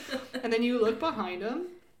funny. And then you look behind him,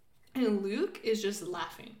 and Luke is just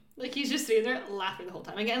laughing. Like, he's just sitting there laughing the whole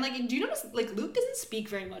time. Again, like, do you notice, like, Luke doesn't speak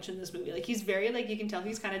very much in this movie. Like, he's very, like, you can tell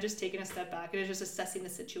he's kind of just taking a step back and is just assessing the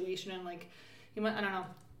situation and, like, I don't know.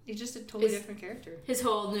 He's just a totally different character. His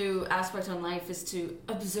whole new aspect on life is to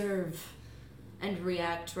observe and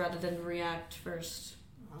react rather than react first.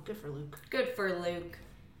 Oh, good for Luke. Good for Luke.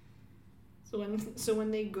 So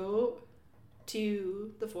when they go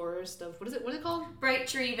to the forest of, what is it called? Bright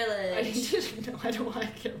Tree Village. I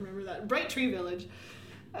can't remember that. Bright Tree Village.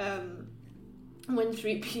 When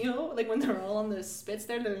 3PO, like when they're all on the spits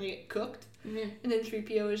there, they're gonna get cooked. Mm-hmm. And then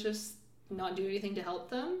 3PO is just not doing anything to help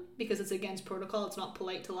them because it's against protocol, it's not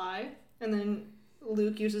polite to lie. And then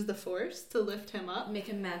Luke uses the Force to lift him up. Make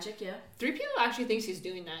him magic, yeah. 3PO actually thinks he's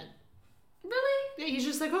doing that. Really? Yeah, he's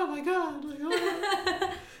just like, oh my god. Like,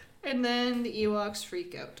 oh. And then the Ewoks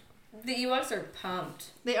freak out. The Ewoks are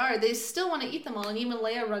pumped. They are. They still want to eat them all. And even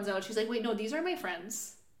Leia runs out. She's like, wait, no, these are my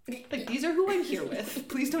friends. Like, these are who I'm here with.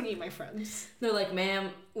 Please don't eat my friends. They're like,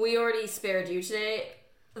 ma'am, we already spared you today.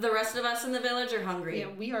 The rest of us in the village are hungry. Yeah,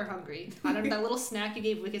 we are hungry. That little snack you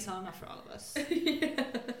gave Wicket's not enough for all of us. Yeah.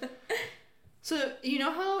 So, you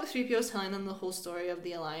know how 3PO's telling them the whole story of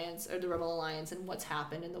the Alliance, or the Rebel Alliance, and what's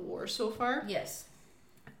happened in the war so far? Yes.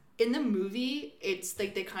 In the movie, it's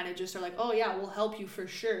like they kind of just are like, oh yeah, we'll help you for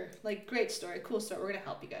sure. Like, great story, cool story, we're gonna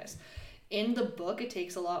help you guys. In the book, it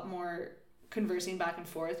takes a lot more conversing back and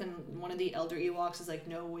forth, and one of the elder Ewoks is like,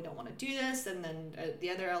 no, we don't want to do this, and then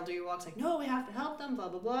the other elder Ewok's like, no, we have to help them, blah,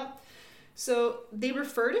 blah, blah. So they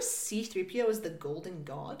refer to C-3PO as the Golden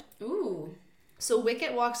God. Ooh. So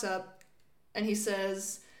Wicket walks up, and he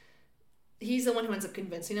says, he's the one who ends up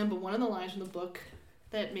convincing him, but one of the lines from the book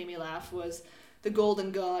that made me laugh was, the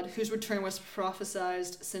Golden God, whose return was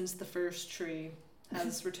prophesied since the first tree,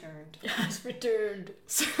 has returned. Has returned.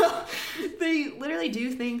 So they literally do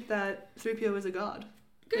think that 3PO is a god.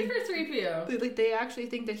 Good for 3PO. They actually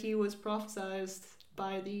think that he was prophesied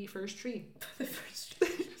by the first tree. The first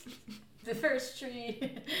tree. The first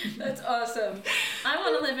tree. That's awesome. I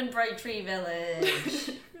want to live in Bright Tree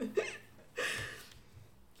Village.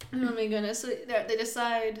 Oh my goodness. So they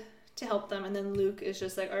decide to help them, and then Luke is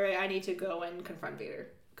just like, all right, I need to go and confront Vader.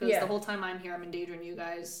 Because the whole time I'm here, I'm endangering you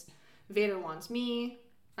guys. Vader wants me.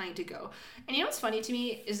 I need to go. And you know what's funny to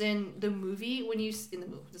me is in the movie,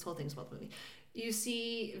 this whole thing's about the movie, you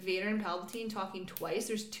see Vader and Palpatine talking twice.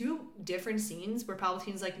 There's two different scenes where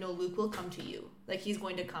Palpatine's like, no, Luke will come to you. Like, he's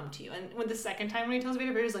going to come to you. And when the second time when he tells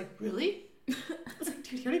Vader, Vader's like, really? I was like,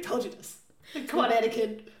 dude, he already told you this. Like, come on,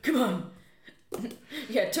 Anakin. Come on.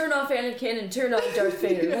 Yeah, turn off Anakin and turn on Darth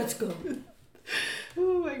Vader. Let's go.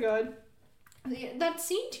 Oh my god. That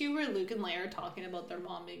scene too where Luke and Leia are talking about their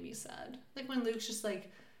mom made me sad. Like when Luke's just like,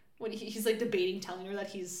 when he's like debating telling her that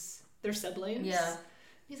he's their siblings. Yeah.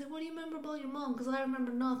 He's like, what do you remember about your mom? Because I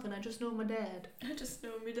remember nothing. I just know my dad. I just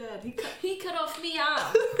know my dad. He cut off me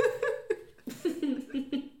off.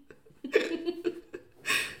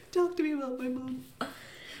 Talk to me about my mom.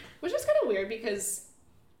 Which is kind of weird because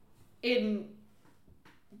in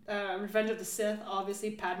Revenge of the Sith,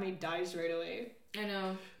 obviously Padme dies right away. I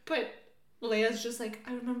know. But Leia's just like,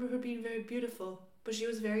 I remember her being very beautiful, but she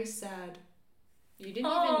was very sad. You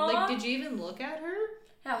didn't did you even look at her?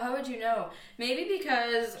 How would you know? Maybe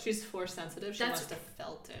because she's Force sensitive, she must have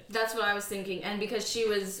felt it. That's what I was thinking. And because she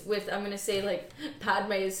was with, I'm going to say, like,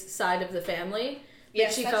 Padme's side of the family.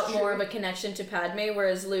 Yes, she felt more of a connection to Padme,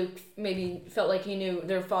 whereas Luke maybe felt like he knew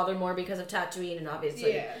their father more because of Tatooine, and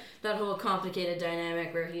obviously that whole complicated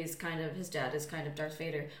dynamic where his dad is kind of Darth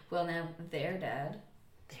Vader. Well, now their dad.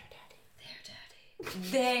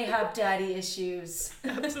 They have daddy issues.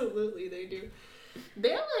 Absolutely, they do.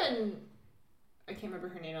 Bail and I can't remember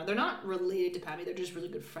her name now. They're not related to Padme. They're just really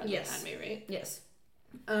good friends with Padme, right? Yes.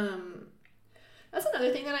 That's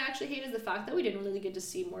another thing that I actually hate is the fact that we didn't really get to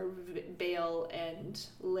see more Bail and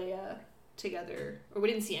Leia together, or we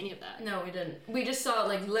didn't see any of that. No, we didn't. We just saw it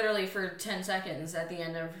like literally for 10 seconds at the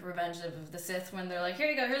end of Revenge of the Sith when they're like, "Here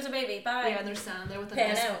you go, here's a baby, bye." Yeah, and they're standing there with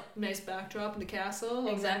a nice backdrop in the castle.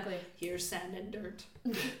 Exactly. Here's sand and dirt.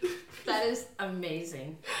 That is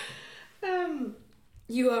amazing.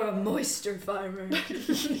 You are a moisture farmer.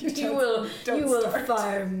 you will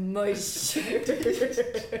fire moisture.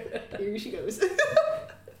 Here she goes.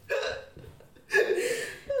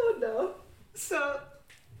 Oh no. So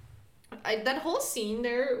that whole scene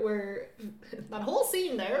there where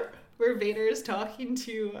Vader is talking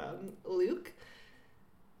to Luke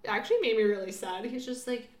actually made me really sad. He's just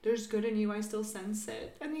like, there's good in you, I still sense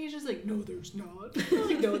it. And he's just like, no, there's not.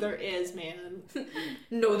 Like, no, there is, man.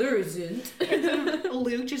 No, there isn't. And then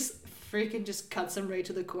Luke just freaking just cuts him right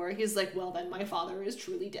to the core. He's like, well then, my father is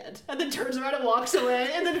truly dead. And then turns around and walks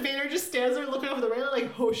away. And then Vader just stands there looking over the railing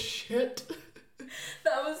like, oh shit.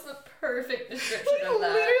 That was the perfect description Like, of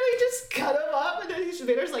that. literally just cut him up. And then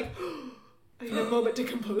Vader's like, I need a moment to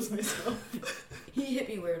compose myself. He hit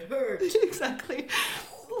me where it hurt. Exactly.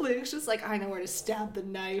 Luke's just like, I know where to stab the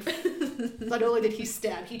knife. Not only did he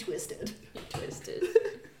stab, he twisted. He twisted.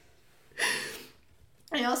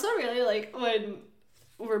 I also really like when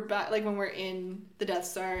we're back, like when we're in the Death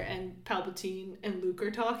Star and Palpatine and Luke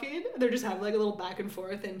are talking. They're just having like a little back and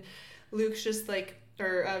forth, and Luke's just like,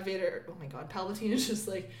 or Vader, oh my god, Palpatine is just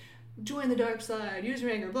like, join the dark side, use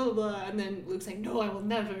your anger, blah blah blah. And then Luke's like, no, I will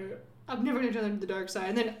never. I'm never gonna join the dark side.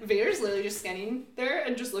 And then Vader's literally just standing there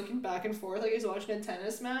and just looking back and forth like he's watching a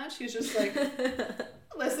tennis match. He's just like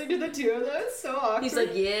listening to the two of them. It's so awkward. He's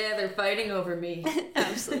like, yeah, they're fighting over me.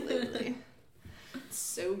 Absolutely.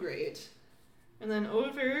 So great. And then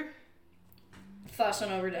over Flash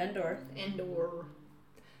on over to Endor.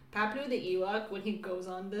 Papu the Ewok, when he goes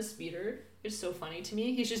on the speeder, is so funny to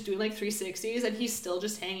me. He's just doing like 360s and he's still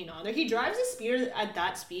just hanging on there. He drives a speeder at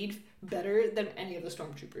that speed better than any of the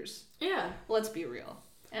stormtroopers. Yeah. Let's be real.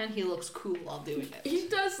 And he looks cool while doing it. He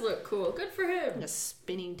does look cool. Good for him. And a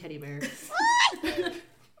spinning teddy bear.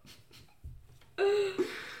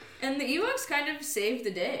 And the Ewoks kind of saved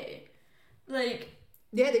the day. Like,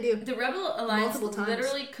 yeah, they do. the Rebel Alliance Multiple times.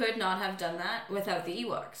 literally could not have done that without the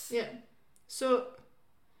Ewoks. Yeah. So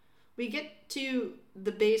we get to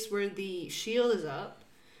the base where the shield is up,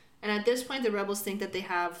 and at this point the rebels think that they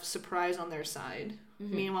have surprise on their side.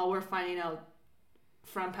 Mm-hmm. Meanwhile, we're finding out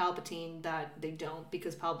from Palpatine that they don't,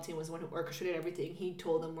 because Palpatine was the one who orchestrated everything. He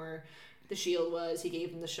told them where the shield was. He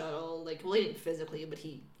gave them the shuttle. Like, well, he didn't physically, but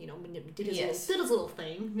he, you know, did his little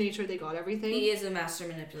thing, made sure they got everything. He is a master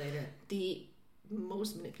manipulator. The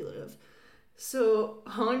most manipulative. So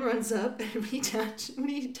Han runs up, and when he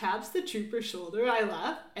taps the trooper's shoulder, I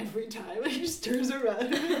laugh every time. He just turns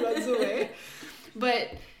around and runs away. But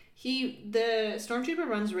the stormtrooper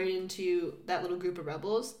runs right into that little group of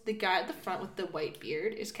rebels. The guy at the front with the white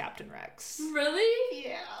beard is Captain Rex. Really?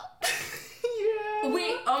 Yeah. Yeah.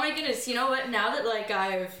 Wait, oh my goodness, you know what? Now that, like,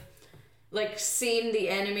 I've, like, seen the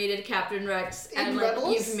animated Captain Rex and, like,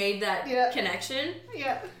 Rebels? you've made that connection.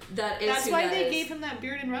 Yeah. That's why they gave him that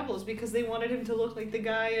beard in Rebels, because they wanted him to look like the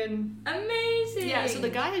guy in... Amazing! Yeah, so the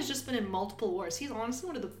guy has just been in multiple wars. He's honestly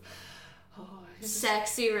one of the...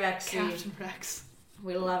 Sexy Rexy. Captain Rex.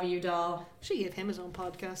 We love you, doll. We should give him his own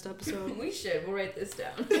podcast episode. We should. We'll write this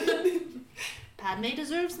down. Padme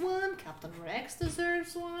deserves one. Captain Rex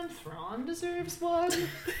deserves one. Thrawn deserves one.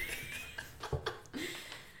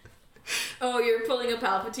 Oh, you're pulling a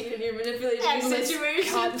Palpatine and you're manipulating the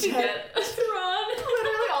situation to get Thrawn.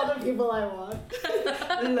 Literally all the people I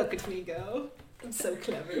want. Look at me go. I'm so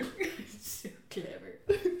clever. So clever.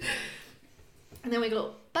 And then we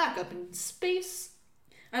go back up in space.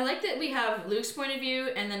 I like that we have Luke's point of view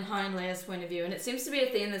and then Han and Leia's point of view, and it seems to be a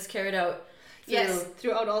theme that's carried out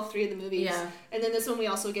throughout all three of the movies. Yeah. And then this one we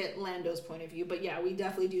also get Lando's point of view, but yeah, we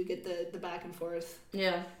definitely do get the back and forth.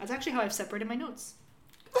 Yeah. That's actually how I've separated my notes.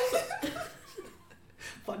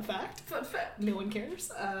 Fun fact. Fun fact. No one cares.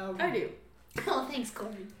 I do. Oh, thanks,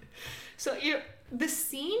 Corey. So the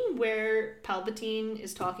scene where Palpatine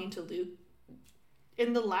is talking to Luke,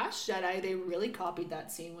 in The Last Jedi, they really copied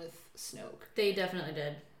that scene with Snoke. They definitely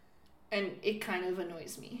did. And it kind of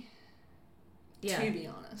annoys me. Yeah. To be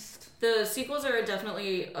honest. The sequels are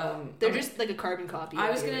definitely... they're just like a carbon copy. I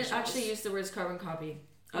was going to actually use the words carbon copy.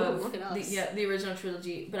 Oh, look at us. The original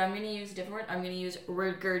trilogy. But I'm going to use a different word. I'm going to use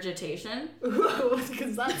regurgitation.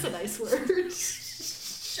 Because that's a nice word.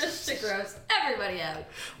 Just to gross everybody out.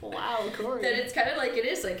 Wow, Corey. That it's kind of like, it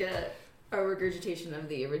is like a regurgitation of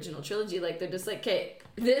the original trilogy. Like, they're just like, okay,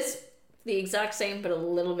 this, the exact same, but a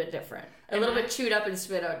little bit different. A little bit chewed up and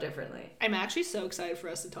spit out differently. I'm actually so excited for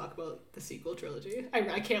us to talk about the sequel trilogy.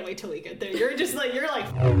 I can't wait till we get there. You're just like,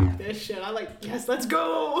 F this shit. I'm like, yes, let's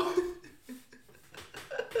go.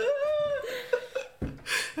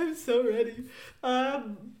 I'm so ready.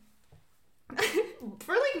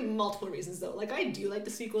 For like multiple reasons though. Like, I do like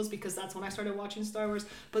the sequels because that's when I started watching Star Wars,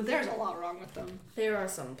 but there's a lot wrong with them. There are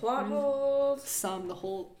some plot holes. The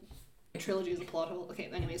whole trilogy is a plot hole. Okay,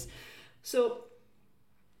 anyways. So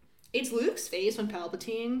it's Luke's face when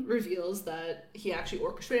Palpatine reveals that he actually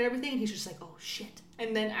orchestrated everything, and he's just like, oh shit.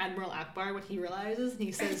 And then Admiral Akbar, when he realizes, and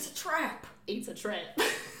he says, it's a trap. It's a trap.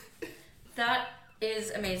 That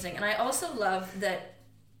is amazing. And I also love that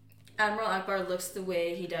Admiral Akbar looks the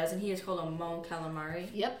way he does, and he is called a Mon Calamari.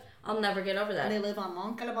 Yep. I'll never get over that. And they live on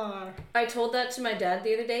Mont Calamar. I told that to my dad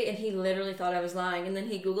the other day, and he literally thought I was lying. And then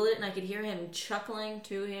he Googled it, and I could hear him chuckling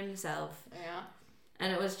to himself. Yeah.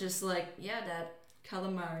 And it was just like, yeah, Dad,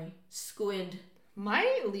 calamari, squid.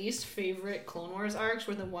 My least favorite Clone Wars arcs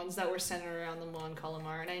were the ones that were centered around the Mon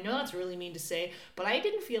Calamar. And I know that's really mean to say, but I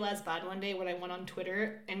didn't feel as bad one day when I went on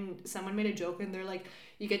Twitter and someone made a joke and they're like,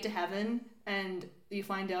 you get to heaven and you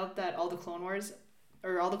find out that all the Clone Wars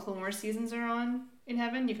seasons are on in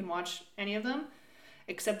heaven. You can watch any of them.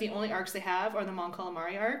 Except the only arcs they have are the Mon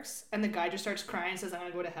Calamari arcs. And the guy just starts crying and says, I'm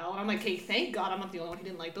going to go to hell. And I'm like, hey, thank God I'm not the only one who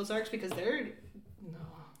didn't like those arcs because they're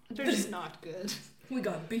just not good. We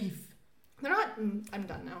got beef. They're not. I'm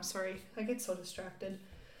done now. Sorry, I get so distracted.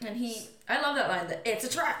 And I love that line. That it's a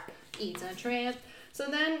trap. It's a trap. So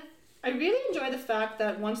then, I really enjoy the fact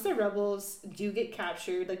that once the rebels do get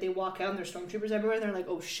captured, like they walk out and there's stormtroopers everywhere, and they're like,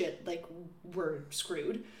 "Oh shit! Like we're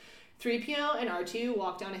screwed." 3PO and R2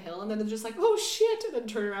 walk down a hill, and then they're just like, "Oh shit!" and then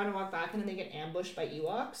turn around and walk back, and then they get ambushed by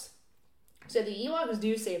Ewoks. So the Ewoks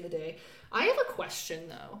do save the day. I have a question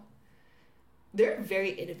though. They're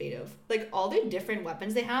very innovative. Like, all the different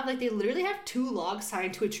weapons they have, like, they literally have 2 logs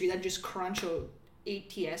tied to a tree that just crunch a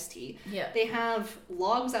ATST. Yeah. They have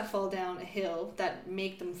logs that fall down a hill that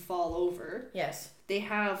make them fall over. Yes. They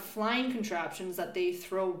have flying contraptions that they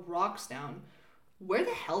throw rocks down. Where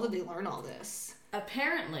the hell did they learn all this?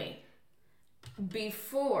 Apparently,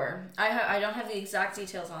 before... I don't have the exact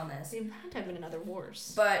details on this. They had to have been in other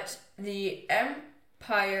wars. But the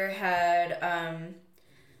Empire had...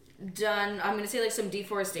 done, I'm going to say, like, some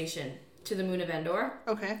deforestation to the moon of Endor.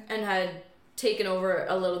 Okay. And had taken over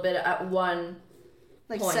a little bit at one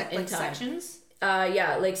point in time. Sections?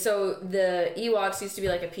 Yeah, like, so the Ewoks used to be,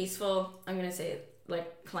 like, a peaceful, I'm going to say,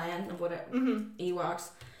 like, clan of whatever, Ewoks.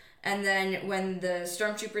 And then when the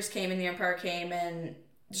Stormtroopers came and the Empire came and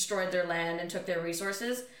destroyed their land and took their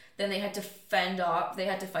resources, then they had to fend off, they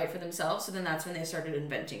had to fight for themselves, so then that's when they started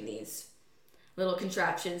inventing these little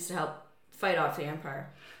contraptions to help fight off the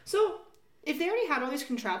Empire. So, if they already had all these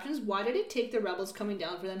contraptions, why did it take the rebels coming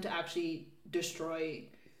down for them to actually destroy?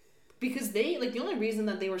 Because they, like, the only reason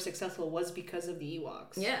that they were successful was because of the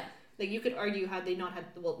Ewoks. Yeah. Like, you could argue had they not had,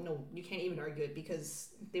 well, no, you can't even argue it because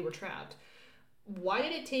they were trapped. Why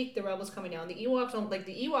did it take the rebels coming down? The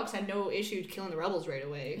Ewoks had no issue killing the rebels right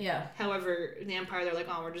away. Yeah. However, the Empire, they're like,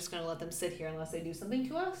 oh, we're just going to let them sit here unless they do something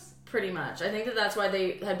to us? Pretty much. I think that's why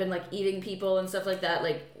they had been, like, eating people and stuff like that.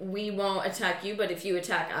 Like, we won't attack you, but if you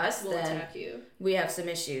attack us, we'll then attack you. We have some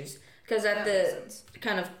issues. Because at the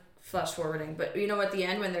kind of flash forwarding, but you know, at the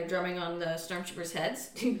end when they're drumming on the stormtroopers' heads,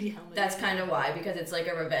 that's kind of why, because it's like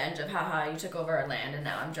a revenge of, haha, you took over our land and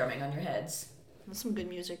now I'm drumming on your heads. That's some good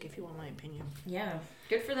music, if you want my opinion. Yeah,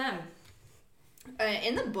 good for them.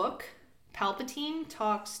 In the book, Palpatine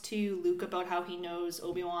talks to Luke about how he knows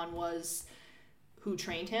Obi-Wan was who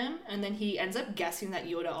trained him, and then he ends up guessing that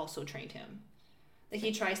Yoda also trained him. Like,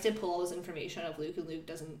 he tries to pull all this information out of Luke, and Luke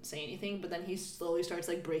doesn't say anything, but then he slowly starts,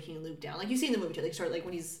 like, breaking Luke down. Like, you see in the movie, too. Like, start, like,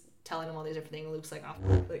 when he's telling him all these different things, Luke's, like, off,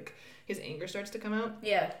 like, his anger starts to come out.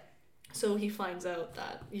 Yeah. So he finds out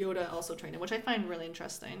that Yoda also trained him, which I find really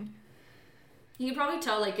interesting. You can probably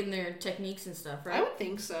tell, like, in their techniques and stuff, right? I would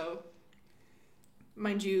think so.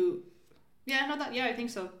 Mind you... Yeah, I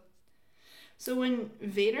think so. So when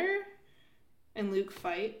Vader and Luke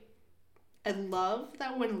fight, I love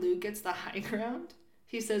that when Luke gets the high ground,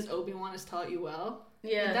 he says, Obi-Wan has taught you well.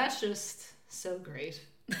 Yeah. And that's just so great.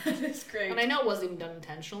 That's great. And I know it wasn't even done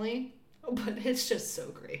intentionally, but it's just so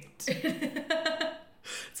great.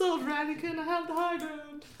 So Anakin, I have the high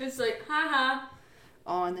ground. It's like, haha.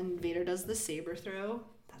 Oh, and then Vader does the saber throw.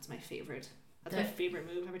 That's my favorite. That's my favorite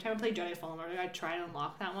move. Every time I play Jedi Fallen Order, I try and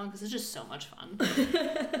unlock that one because it's just so much fun.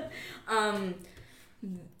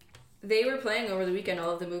 They were playing over the weekend all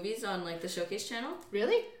of the movies on, like, the Showcase channel.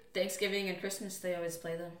 Really? Thanksgiving and Christmas, they always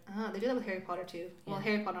play them. They do that with Harry Potter too. Well, Yeah.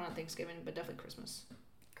 Harry Potter not Thanksgiving, but definitely Christmas.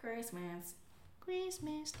 Christmas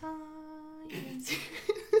time.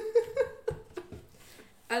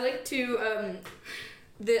 I like to,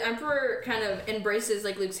 the Emperor kind of embraces,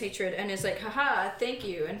 like, Luke's hatred and is like, haha, thank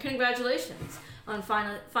you, and congratulations on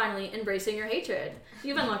finally embracing your hatred.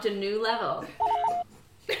 You've unlocked a new level.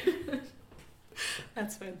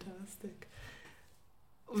 That's fantastic.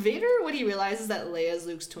 Vader, when he realizes that Leia's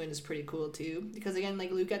Luke's twin, is pretty cool too. Because again,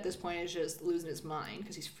 like, Luke at this point is just losing his mind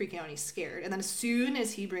because he's freaking out and he's scared. And then as soon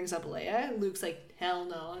as he brings up Leia, Luke's like, hell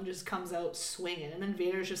no, and just comes out swinging. And then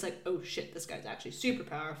Vader's just like, oh shit, this guy's actually super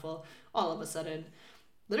powerful. All of a sudden,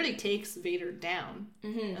 literally takes Vader down.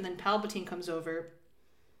 Mm-hmm. And then Palpatine comes over,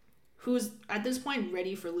 who's at this point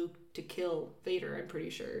ready for Luke to kill Vader, I'm pretty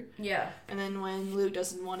sure. Yeah. And then when Luke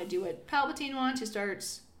doesn't want to do what Palpatine wants, he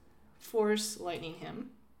starts Force lightning him.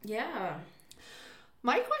 Yeah.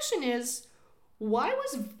 My question is, why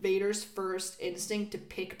was Vader's first instinct to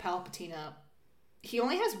pick Palpatine up? He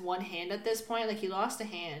only has one hand at this point. Like, he lost a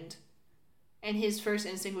hand. And his first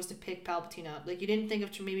instinct was to pick Palpatine up. Like, you didn't think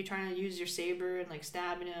of maybe trying to use your saber and, like,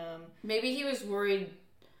 stabbing him. Maybe he was worried.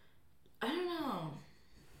 I don't know.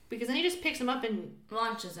 Because then he just picks him up and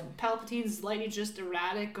launches him. Palpatine's lightning's just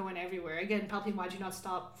erratic, going everywhere. Again, Palpatine, why'd you not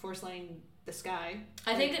stop Force lightning the sky?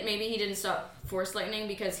 I think that maybe he didn't stop Force lightning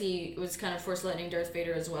because he was kind of Force lightning Darth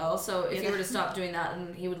Vader as well. So if he were to stop doing that,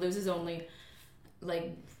 then he would lose his only,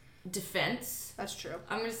 like, defense. That's true.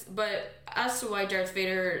 But as to why Darth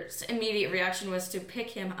Vader's immediate reaction was to pick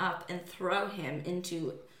him up and throw him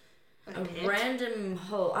into a random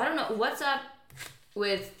hole. I don't know what's up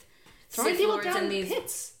with throwing Sith people Lords down in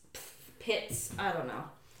these pits. I don't know.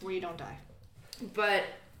 Where you don't die. But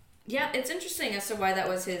yeah, it's interesting as to why that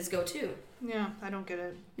was his go-to. Yeah, I don't get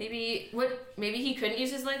it. Maybe he couldn't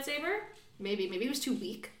use his lightsaber? Maybe he was too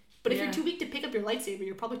weak. But if you're too weak to pick up your lightsaber,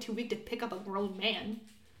 you're probably too weak to pick up a grown man.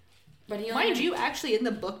 But mind you, actually in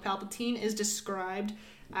the book, Palpatine is described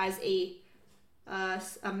as a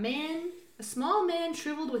small man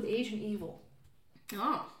shriveled with age and evil.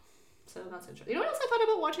 Oh. So that's interesting. You know what else I thought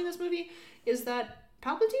about watching this movie? Is that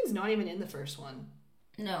Palpatine's not even in the first one.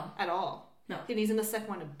 No. At all. No. And he's in the second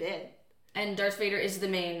one a bit. And Darth Vader is the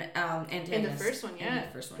main antagonist. In the first one, yeah.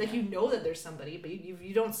 Like, you know that there's somebody, but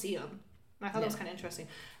you don't see him. And I thought that was kind of interesting.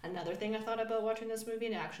 Another thing I thought about watching this movie,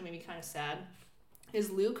 and it actually made me kind of sad, is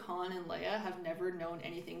Luke, Han, and Leia have never known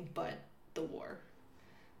anything but the war.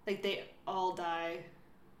 Like, they all die.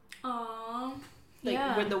 Aww.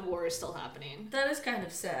 Like, when the war is still happening. That is kind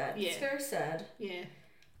of sad. Yeah. It's very sad. Yeah.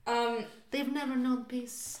 They've never known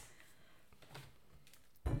peace.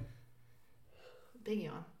 Big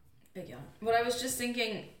yawn. Big yawn. What I was just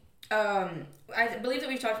thinking, I believe that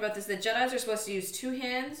we've talked about this, that Jedis are supposed to use two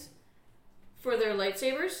hands for their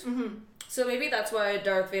lightsabers. Mm-hmm. So maybe that's why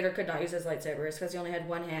Darth Vader could not use his lightsabers, because he only had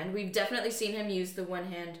one hand. We've definitely seen him use the one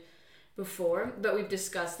hand before, but we've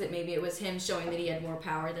discussed that maybe it was him showing that he had more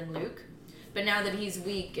power than Luke. But now that he's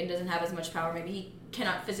weak and doesn't have as much power, maybe he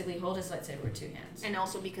cannot physically hold his lightsaber with two hands. And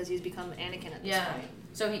also because he's become Anakin at this point.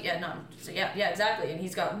 So exactly. And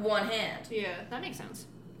he's got one hand. Yeah, that makes sense.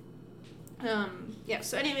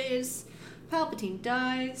 So anyways, Palpatine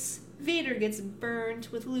dies. Vader gets burned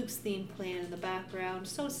with Luke's theme playing in the background.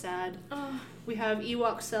 So sad. Oh. We have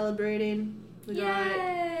Ewoks celebrating. We got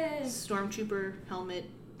Yes! Stormtrooper helmet,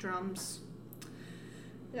 drums.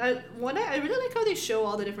 I really like how they show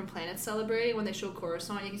all the different planets celebrating. When they show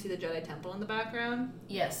Coruscant, you can see the Jedi Temple in the background.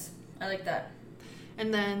 Yes, I like that.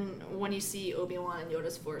 And then when you see Obi-Wan and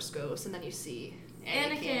Yoda's Force Ghost, and then you see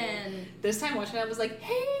Anakin. This time watching it, I was like,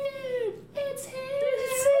 Hayden! It's him!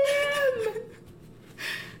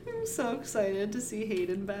 I'm so excited to see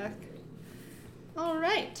Hayden back.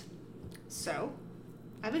 Alright. So,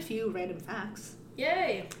 I have a few random facts.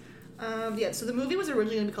 Yay! So the movie was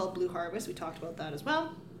originally going to be called Blue Harvest. We talked about that as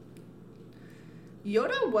well.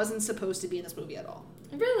 Yoda wasn't supposed to be in this movie at all.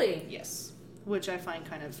 Really? Yes. Which I find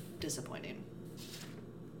kind of disappointing.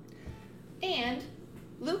 And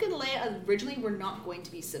Luke and Leia originally were not going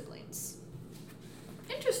to be siblings.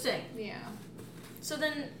 Interesting. Yeah. So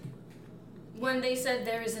then, when they said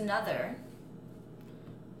there is another,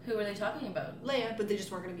 who were they talking about? Leia, but they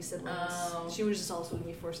just weren't going to be siblings. Oh. She was just also going to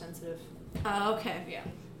be Force sensitive. Oh, okay. Yeah.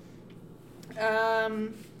 I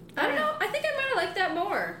don't know. I think I might have liked that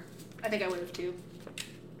more. I think I would have too.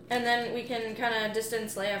 And then we can kind of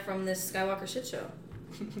distance Leia from this Skywalker shit show.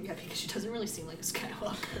 Yeah, because she doesn't really seem like a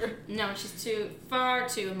Skywalker. No, she's far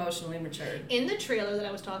too emotionally mature. In the trailer that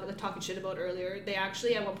I was talking shit about earlier, they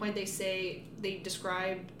actually at one point they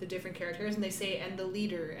describe the different characters and they say and the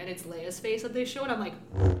leader, and it's Leia's face that they show, and I'm like,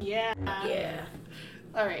 yeah. Yeah.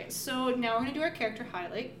 All right, so now we're gonna do our character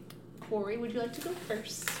highlight. Corey, would you like to go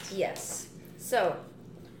first? Yes. So,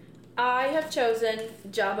 I have chosen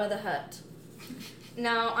Jabba the Hutt.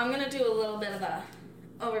 Now, I'm going to do a little bit of a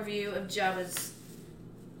overview of Jabba's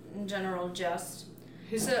general just.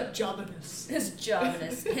 His Jabba-ness. His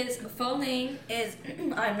Jabba-ness. His full name is,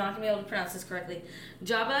 I'm not going to be able to pronounce this correctly,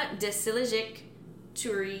 Jabba de Silajik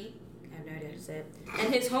Turi. I have no idea how to say it.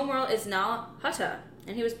 And his homeworld is now Hutta.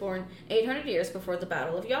 And he was born 800 years before the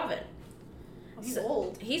Battle of Yavin. He's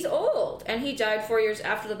old. He's old. And he died 4 years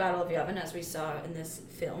after the Battle of Yavin, as we saw in this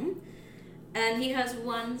film. And he has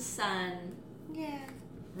one son. Yeah.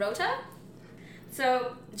 Rota?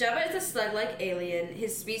 So, Jabba is a slug-like alien.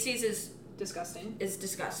 His species is disgusting.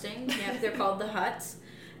 Yeah, they're called the Hutts.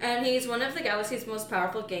 And he's one of the galaxy's most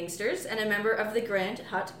powerful gangsters and a member of the Grand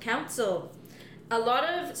Hutt Council. A lot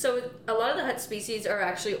of the Hutt species are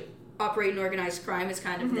actually operate in organized crime is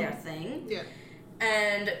kind of their thing. Yeah.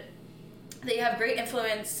 And they have great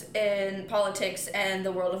influence in politics and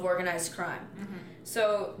the world of organized crime.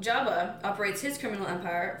 So Jabba operates his criminal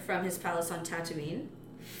empire from his palace on Tatooine.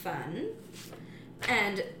 Fun.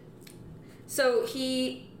 And so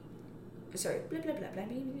he... Sorry. Blah, blah, blah, blah,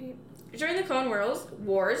 blah, blah. During the Clone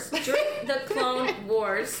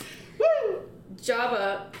Wars... Woo!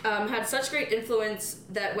 Jabba had such great influence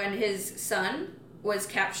that when his son was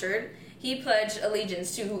captured, he pledged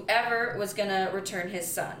allegiance to whoever was going to return his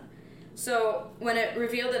son. So when it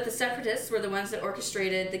revealed that the Separatists were the ones that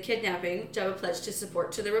orchestrated the kidnapping, Jabba pledged his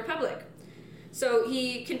support to the Republic. So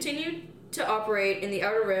he continued to operate in the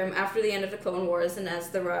Outer Rim after the end of the Clone Wars and as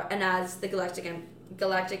the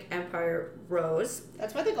Galactic Empire rose.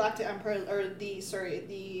 That's why the Galactic Empire, or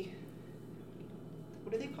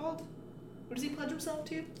what are they called? What does he pledge himself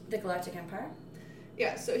to? The Galactic Empire?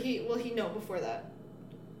 Yeah, so before that.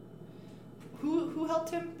 Who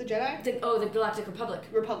helped him? The Jedi? The Galactic Republic.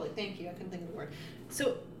 Republic, thank you. I couldn't think of the word.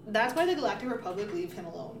 So that's why the Galactic Republic leave him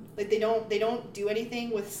alone. Like they don't do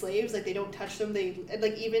anything with slaves. Like they don't touch them. They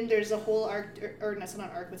like even there's a whole arc, or that's not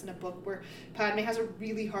an arc, but it's in a book where Padme has a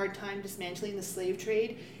really hard time dismantling the slave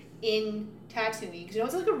trade in Tatooine. Because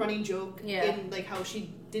it's like a running joke in like how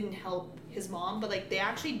she didn't help his mom, but like they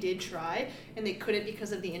actually did try and they couldn't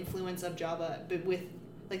because of the influence of Jabba. But with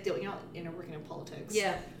like the working in politics.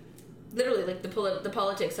 Yeah. Literally, like the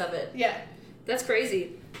politics of it. Yeah. That's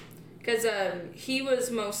crazy. Because he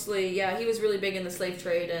was mostly, he was really big in the slave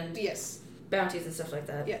trade and bounties and stuff like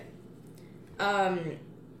that. Yeah.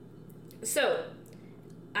 So,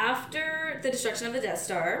 after the destruction of the Death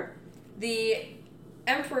Star, the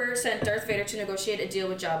Emperor sent Darth Vader to negotiate a deal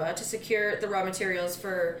with Jabba to secure the raw materials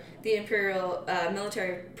for the Imperial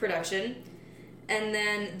military production. And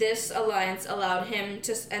then this alliance allowed him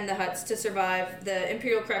and the Hutts to survive the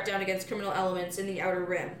Imperial crackdown against criminal elements in the Outer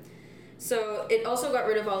Rim. So it also got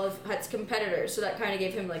rid of all of Hutt's competitors, so that kind of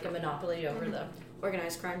gave him like a monopoly over the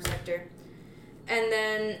organized crime sector. And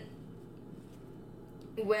then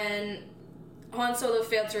when Han Solo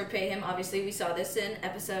failed to repay him, obviously we saw this in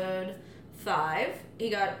episode 5, he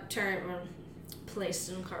got placed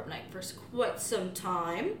in carbonite for quite some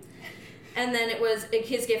time. And then it was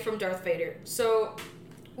his gift from Darth Vader. So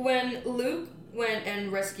when Luke went and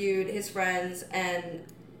rescued his friends and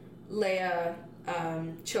Leia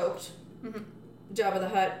choked Jabba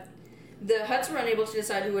the Hutts were unable to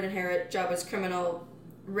decide who would inherit Jabba's criminal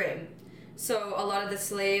ring. So a lot of the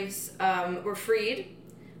slaves were freed,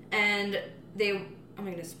 and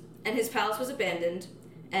and his palace was abandoned,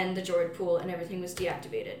 and the droid pool and everything was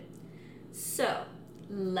deactivated. So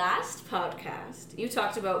last podcast, you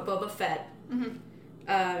talked about Boba Fett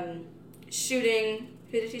shooting...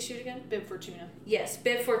 Who did he shoot again? Bib Fortuna. Yes,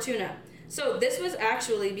 Bib Fortuna. So this was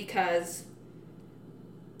actually because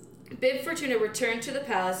Bib Fortuna returned to the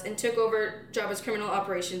palace and took over Jabba's criminal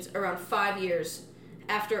operations around 5 years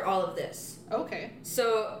after all of this. Okay.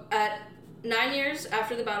 So at 9 years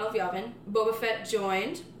after the Battle of Yavin, Boba Fett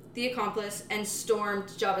joined the Accomplice and stormed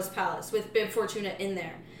Jabba's palace with Bib Fortuna in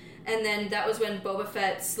there. And then that was when Boba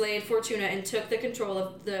Fett slayed Fortuna and took the control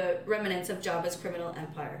of the remnants of Jabba's criminal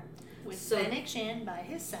empire. With Fennec Shand by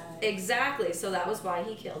his side. Exactly. So that was why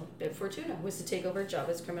he killed Bib Fortuna, was to take over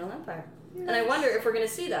Jabba's criminal empire. Nice. And I wonder if we're going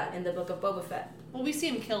to see that in the Book of Boba Fett. Well, we see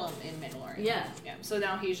him kill him in Mandalorian. Yeah. Yeah. So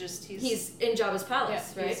now he's in Jabba's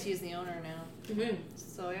palace, right? He's the owner now. Mm-hmm.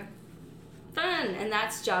 So, yeah. Fun. And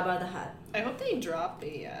that's Jabba the Hutt. I hope they drop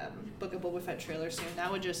a Book of Boba Fett trailer soon.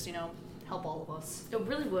 That would just, help all of us. It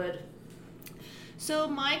really would. So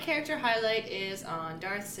my character highlight is on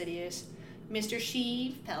Darth Sidious, Mr.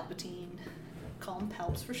 Sheev Palpatine. Call him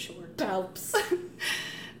Palps for short. Palps.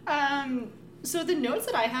 So the notes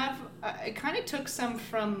that I have, I kind of took some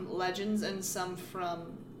from Legends and some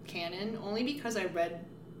from canon, only because I read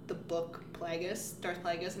the book Plagueis, Darth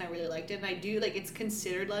Plagueis, and I really liked it. And I do, it's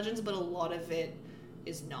considered Legends, but a lot of it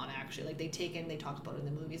is not actually. They talk about it in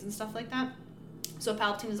the movies and stuff like that. So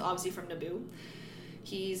Palpatine is obviously from Naboo.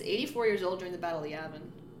 He's 84 years old during the Battle of Yavin.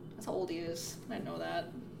 That's how old he is. I didn't know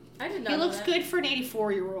that. I did not He know looks that. good for an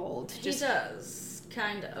 84-year-old. He does.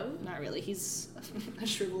 Kind of. Not really. He's a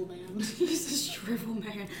shriveled man. He's a shriveled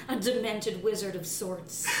man. A demented wizard of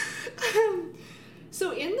sorts.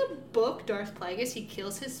 So in the book Darth Plagueis, he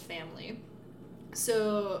kills his family.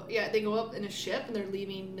 So, they go up in a ship and they're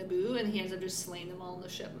leaving Naboo, and he ends up just slaying them all on the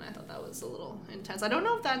ship, and I thought that was a little intense. I don't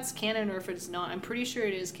know if that's canon or if it's not. I'm pretty sure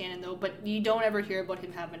it is canon, though, but you don't ever hear about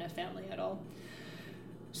him having a family at all.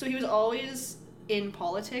 So he was always in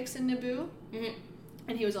politics in Naboo,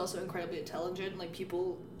 and he was also incredibly intelligent,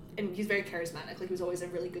 and he's very charismatic. He was always a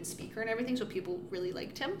really good speaker and everything, so people really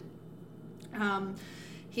liked him.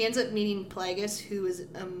 He ends up meeting Plagueis, who is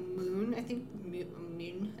a Moon, I think.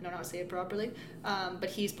 Moon, I don't know how to say it properly. But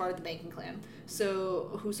he's part of the banking clan.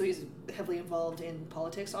 So he's heavily involved in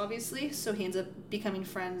politics, obviously. So he ends up becoming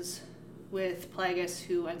friends with Plagueis,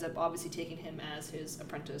 who ends up obviously taking him as his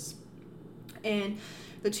apprentice. And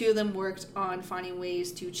the two of them worked on finding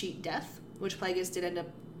ways to cheat death, which Plagueis did end up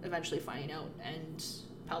eventually finding out, and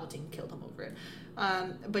Palpatine killed him over it.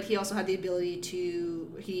 But he also had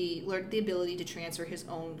he learned the ability to transfer his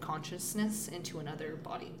own consciousness into another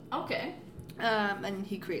body. Okay. And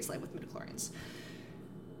he creates life with midichlorians.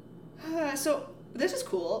 So this is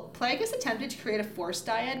cool. Plagueis attempted to create a force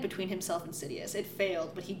dyad between himself and Sidious. It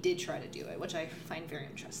failed, but he did try to do it, which I find very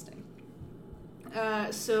interesting.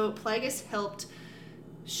 So Plagueis helped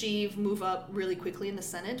Sheev move up really quickly in the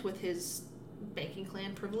Senate with his banking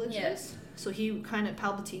clan privileges. Yes. So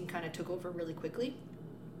Palpatine kind of took over really quickly.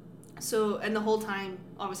 So, and the whole time,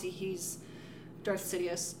 obviously, he's Darth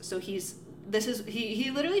Sidious. So he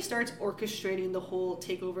literally starts orchestrating the whole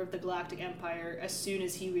takeover of the Galactic Empire as soon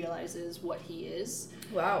as he realizes what he is.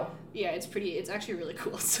 Wow. Yeah, it's actually really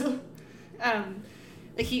cool. So,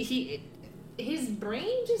 his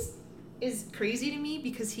brain just is crazy to me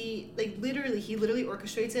because he literally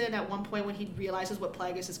orchestrates it, and at one point when he realizes what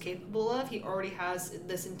Plagueis is capable of, he already has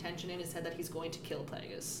this intention in his head that he's going to kill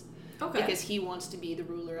Plagueis. Okay. Because he wants to be the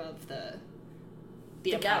ruler of the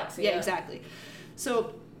galaxy. Yeah, exactly.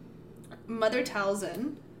 So Mother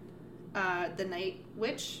Talzin, the Night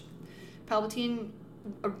Witch, Palpatine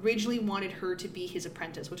originally wanted her to be his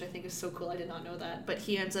apprentice, which I think is so cool. I did not know that. But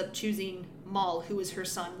he ends up choosing Maul, who is her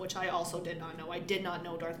son, which I also did not know. I did not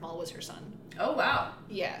know Darth Maul was her son. Oh, wow.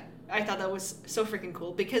 Yeah. I thought that was so freaking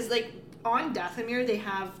cool. Because, on Dathomir, they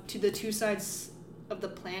have the two sides of the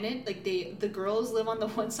planet. The girls live on the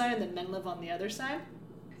one side and the men live on the other side.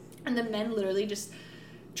 And the men literally just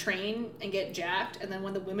train and get jacked, and then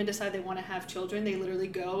when the women decide they want to have children, they literally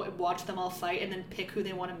go and watch them all fight and then pick who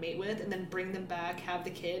they want to mate with and then bring them back, have the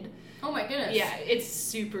kid. Oh my goodness. Yeah, it's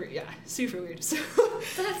super weird. So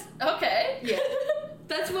that's okay. Yeah.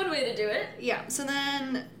 That's one way to do it. Yeah. So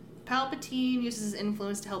then Palpatine uses his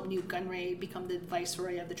influence to help Nute Gunray become the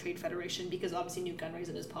viceroy of the Trade Federation, because obviously Nute Gunray's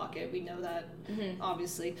in his pocket. We know that,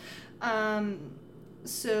 obviously.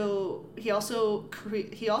 So he also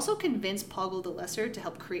convinced Poggle the Lesser to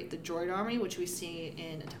help create the droid army, which we see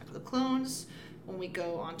in Attack of the Clones when we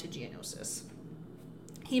go on to Geonosis.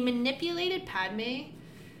 He manipulated Padme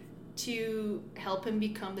to help him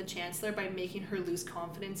become the Chancellor by making her lose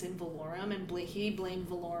confidence in Valorum, and he blamed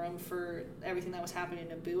Valorum for everything that was happening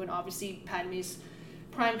in Naboo, and obviously Padme's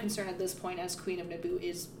prime concern at this point as Queen of Naboo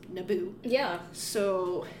is Naboo. Yeah.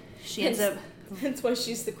 So she ends up... That's why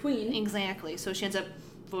she's the queen. Exactly. So she ends up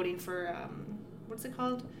voting for, what's it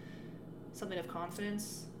called? Something of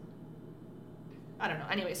confidence? I don't know.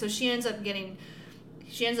 Anyway, so she ends up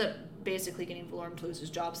basically getting Valorum to lose his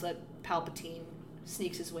job so that Palpatine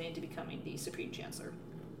sneaks his way into becoming the Supreme Chancellor.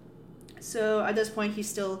 So at this point, he's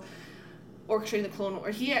still orchestrating the Clone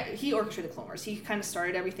Wars. He orchestrated the Clone Wars. He kind of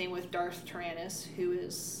started everything with Darth Tyrannus, who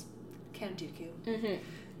is Count Dooku.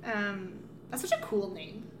 Mm-hmm. That's such a cool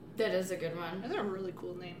name. That is a good one. That's a really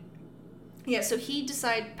cool name. Yeah, so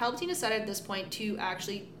Palpatine decided at this point to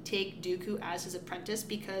actually take Dooku as his apprentice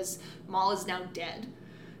because Maul is now dead,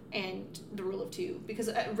 and the rule of two. Because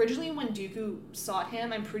originally when Dooku sought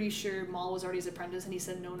him, I'm pretty sure Maul was already his apprentice, and he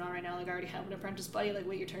said, no, not right now, I already have an apprentice, buddy,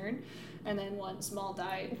 wait your turn. And then once Maul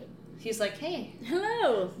died, he's like, hey.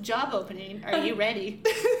 Hello. Job opening. Are you ready?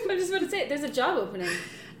 I just want to say, there's a job opening.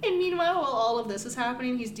 And meanwhile, while all of this is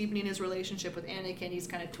happening, he's deepening his relationship with Anakin. He's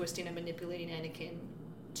kind of twisting and manipulating Anakin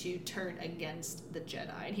to turn against the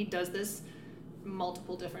Jedi. And he does this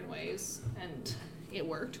multiple different ways, and it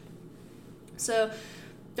worked. So,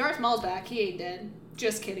 Darth Maul's back. He ain't dead.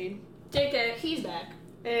 Just kidding. JK. He's back.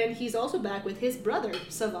 And he's also back with his brother,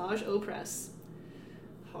 Savage Opress.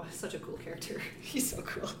 Oh, such a cool character. He's so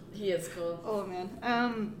cool. He is cool. Oh, man.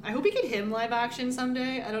 I hope we get him live action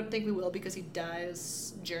someday. I don't think we will because he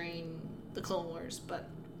dies during the Clone Wars, but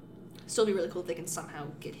still be really cool if they can somehow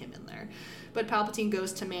get him in there. But Palpatine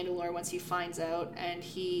goes to Mandalore once he finds out, and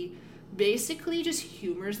he basically just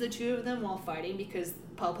humors the two of them while fighting because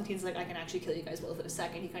Palpatine's like, I can actually kill you guys both in a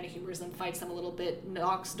second. He kind of humors them, fights them a little bit,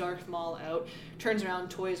 knocks Darth Maul out, turns around,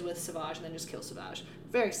 toys with Savage, and then just kills Savage.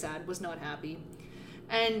 Very sad, was not happy.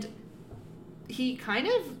 And he kind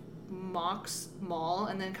of mocks Maul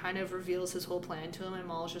and then kind of reveals his whole plan to him, and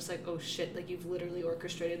Maul's just like, oh shit, you've literally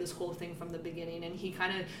orchestrated this whole thing from the beginning. And he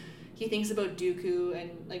thinks about Dooku,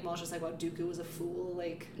 and Maul's just like, wow, Dooku was a fool,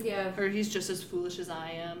 yeah, or he's just as foolish as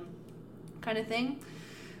I am, kind of thing.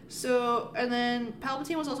 So, and then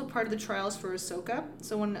Palpatine was also part of the trials for Ahsoka.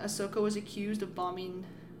 So when Ahsoka was accused of bombing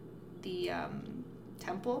the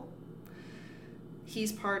temple,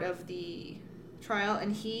 he's part of the trial,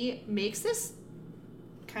 and he makes this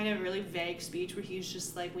kind of really vague speech where he's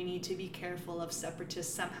just like, we need to be careful of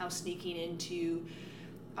separatists somehow sneaking into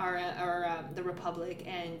our the Republic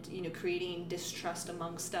and, you know, creating distrust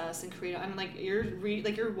amongst us and create. I'm like,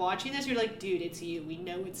 you're watching this, you're like, dude, it's you. We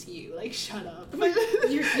know it's you. Like, shut up.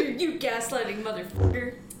 you gaslighting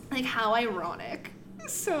motherfucker. Like, how ironic.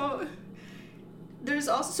 So there's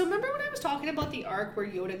also, so remember when I was talking about the arc where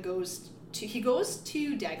Yoda goes to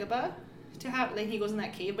Dagobah to have, like, he goes in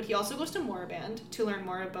that cave, but he also goes to Moraband to learn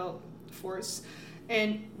more about Force.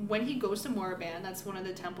 And when he goes to Moraband, that's one of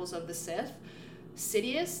the temples of the Sith,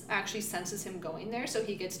 Sidious actually senses him going there, so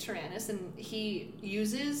he gets Tyrannus, and he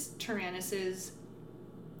uses Tyrannus's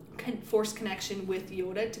Force connection with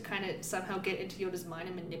Yoda to kind of somehow get into Yoda's mind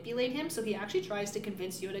and manipulate him. So he actually tries to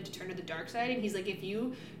convince Yoda to turn to the dark side, and he's like, if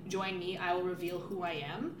you join me, I will reveal who I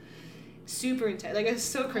am. Super intense. Like, it's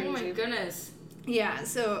so crazy. Oh my goodness. Yeah,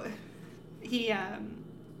 so he,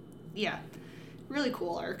 yeah, really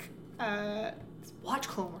cool arc. Watch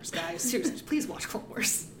Clone Wars, guys. Seriously, please watch Clone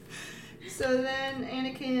Wars. So then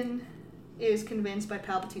Anakin is convinced by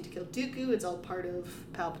Palpatine to kill Dooku. It's all part of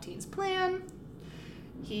Palpatine's plan.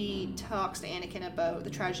 He talks to Anakin about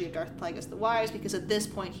the tragedy of Darth Plagueis the Wise, because at this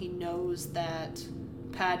point he knows that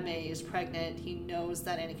Padme is pregnant. He knows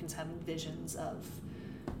that Anakin's having visions of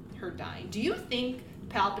her dying. Do you think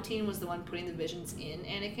Palpatine was the one putting the visions in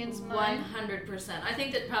Anakin's mind? 100%. I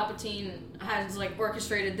think that Palpatine has, like,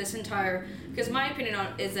 orchestrated this entire... Because my opinion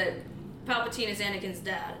on is that Palpatine is Anakin's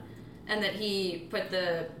dad, and that he put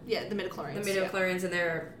the midichlorians in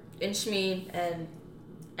there in Shmi and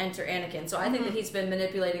enter Anakin. So I think that he's been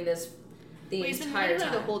manipulating this he's entire been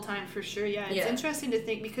time. the whole time, for sure. Yeah, it's interesting to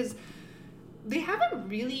think, because they haven't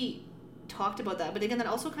really talked about that. But again, that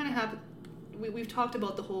also kind of happened. We've talked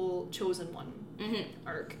about the whole Chosen One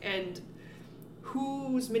arc, and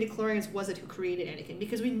whose midichlorians was it who created Anakin?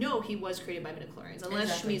 Because we know he was created by midichlorians.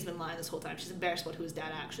 Unless Shmi's been lying this whole time. She's embarrassed about who his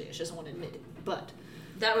dad actually is. She doesn't want to admit it. But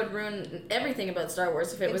that would ruin everything about Star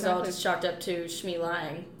Wars if it was all just chalked up to Shmi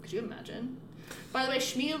lying. Could you imagine? By the way,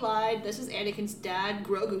 Shmi lied. This is Anakin's dad.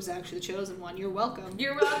 Grogu's actually the Chosen One. You're welcome.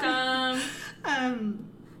 You're welcome.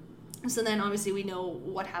 So then obviously we know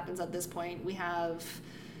what happens at this point. We have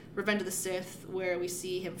Revenge of the Sith, where we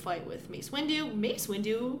see him fight with Mace Windu. Mace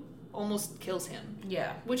Windu almost kills him.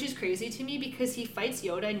 Yeah. Which is crazy to me, because he fights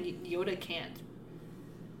Yoda and Yoda can't.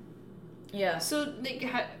 Yeah. So like,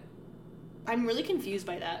 I'm really confused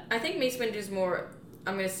by that. I think Mace Windu's more,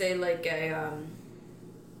 I'm gonna say, like a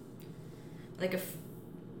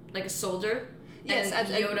soldier. Yes, and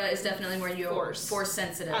Yoda is definitely more force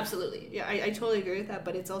sensitive. Absolutely. Yeah, I totally agree with that,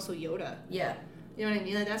 but it's also Yoda. Yeah. You know what I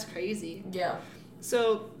mean? Like, that's crazy. Yeah.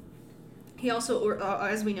 So he also,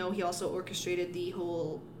 as we know, he also orchestrated the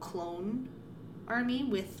whole clone army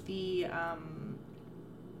with the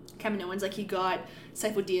Kaminoans. Like, he got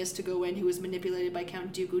Sifo Dyas to go in, who was manipulated by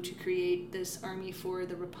Count Dooku to create this army for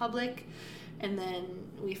the Republic. And then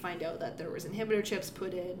we find out that there was inhibitor chips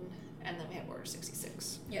put in, and then we have Order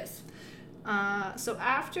 66. Yes. So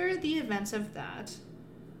after the events of that,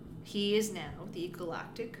 he is now he's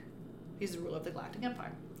the ruler of the Galactic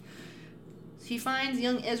Empire. He finds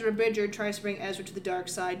young Ezra Bridger, tries to bring Ezra to the dark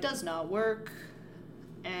side, does not work.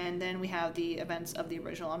 And then we have the events of the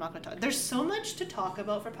original. I'm not going to talk. There's so much to talk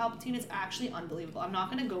about for Palpatine. It's actually unbelievable. I'm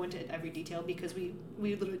not going to go into every detail, because we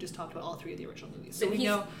literally just talked about all three of the original movies. So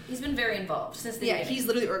he's been very involved since the beginning. He's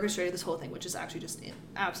literally orchestrated this whole thing, which is actually just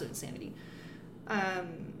absolute insanity.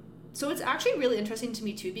 So it's actually really interesting to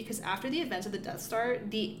me too, because after the events of the Death Star,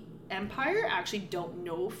 the Empire actually don't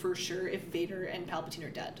know for sure if Vader and Palpatine are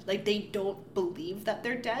dead. Like, they don't believe that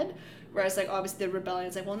they're dead. Whereas, like, obviously the rebellion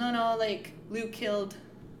is like, well, no, like, Luke killed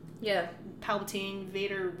Palpatine,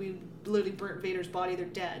 Vader, we literally burnt Vader's body, they're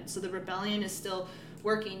dead. So the rebellion is still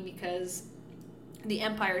working, because the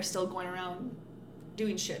Empire is still going around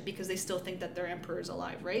doing shit, because they still think that their emperor is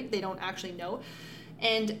alive, right? They don't actually know.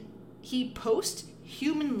 And he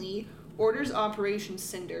post-humanly orders Operation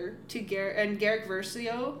Cinder to and Garrick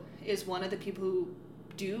Versio is one of the people who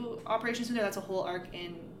do Operation Cinder. That's a whole arc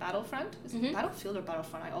in Battlefront. Is it Battlefield or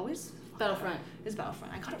Battlefront? Battlefront. It's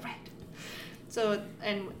Battlefront. I got it right. So,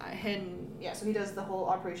 so he does the whole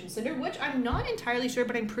Operation Cinder, which I'm not entirely sure,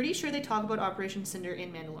 but I'm pretty sure they talk about Operation Cinder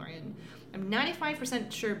in Mandalorian. I'm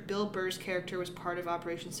 95% sure Bill Burr's character was part of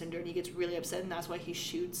Operation Cinder, and he gets really upset, and that's why he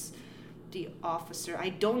shoots the officer. I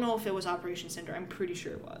don't know if it was Operation Cinder. I'm pretty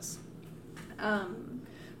sure it was.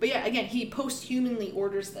 But yeah, again, he post-humanly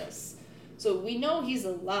orders this. So we know he's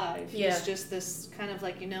alive. Yeah. He's just this kind of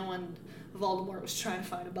like, you know, when Voldemort was trying to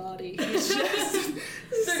find a body. He's just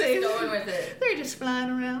going with it. They're just flying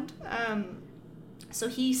around. So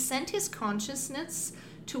he sent his consciousness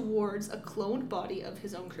towards a cloned body of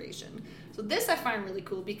his own creation. So this I find really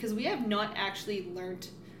cool because we have not actually learned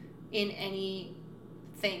in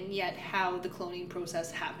anything yet how the cloning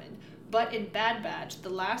process happened. But in Bad Batch, the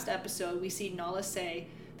last episode, we see Nala Se,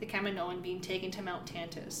 the Kaminoan, being taken to Mount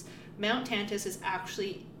Tantus. Mount Tantus is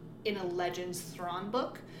actually in a Legends Thrawn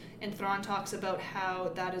book, and Thrawn talks about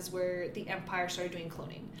how that is where the Empire started doing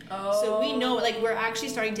cloning. Oh. So we know, like, we're actually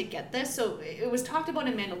starting to get this. So it was talked about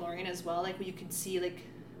in Mandalorian as well, like, where you could see, like,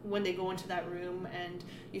 when they go into that room and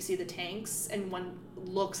you see the tanks, and one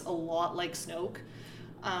looks a lot like Snoke.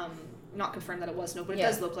 Not confirmed that it was Snoke, but it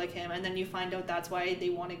does look like him. And then you find out that's why they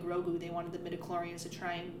wanted Grogu. They wanted the midichlorians to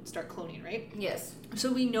try and start cloning, right? Yes.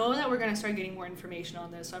 So we know that we're going to start getting more information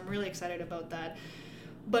on this. So I'm really excited about that.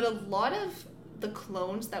 But a lot of the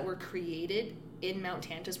clones that were created in Mount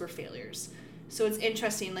Tantus were failures. So it's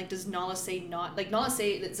interesting, like, does Nala Se not... Like, Nala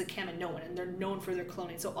Se is a Kaminoan, and they're known for their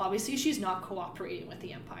cloning. So obviously she's not cooperating with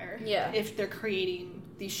the Empire. Yeah. If they're creating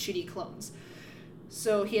these shitty clones.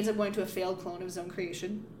 So he ends up going to a failed clone of his own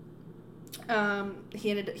creation.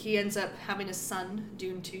 He ends up having a son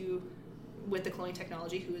with the cloning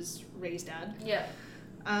technology, who is Rey's dad. Yeah.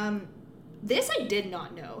 This I did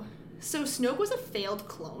not know. So Snoke was a failed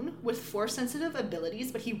clone with Force-sensitive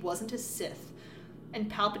abilities, but he wasn't a Sith.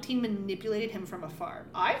 And Palpatine manipulated him from afar.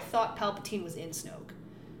 I thought Palpatine was in Snoke.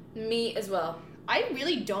 Me as well. I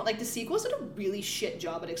really don't. Like, the sequels did a really shit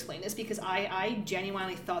job at explaining this, because I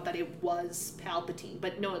genuinely thought that it was Palpatine.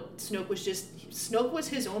 But no, Snoke was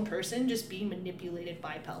his own person, just being manipulated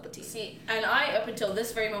by Palpatine. See, and I, up until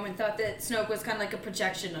this very moment, thought that Snoke was kind of like a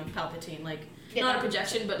projection of Palpatine. Like, Yeah, not a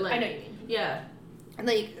projection, but like... I know what you mean. Yeah.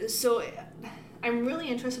 Like, so I'm really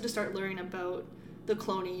interested to start learning about the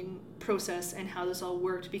cloning process and how this all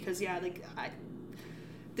worked, because, yeah, like,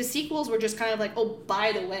 the sequels were just kind of like, oh,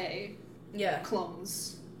 by the way... Yeah.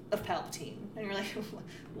 Clones of Palpatine. And you're like,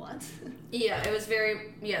 what? Yeah, it was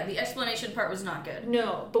very... Yeah, the explanation part was not good.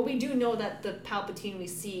 No, but we do know that the Palpatine we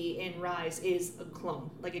see in Rise is a clone.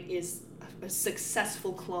 Like, it is a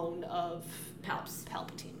successful clone of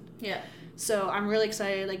Palpatine. Yeah. So I'm really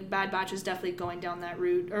excited. Like, Bad Batch is definitely going down that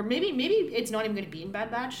route. Or maybe it's not even going to be in Bad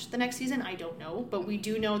Batch the next season. I don't know. But we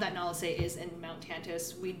do know that Nala Se is in Mount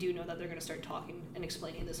Tantus. We do know that they're going to start talking and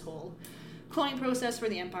explaining this whole cloning process for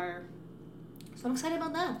the Empire. So I'm excited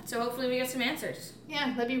about that. So hopefully we get some answers.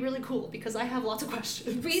 Yeah, that'd be really cool, because I have lots of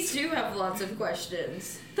questions. We do have lots of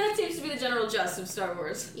questions. That seems to be the general gist of Star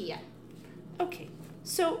Wars. Yeah. Okay,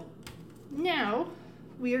 so now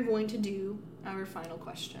we are going to do our final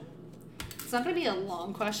question. It's not going to be a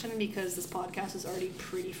long question, because this podcast is already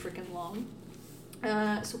pretty freaking long.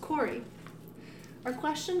 So Corey, our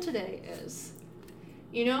question today is,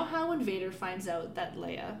 you know how when Vader finds out that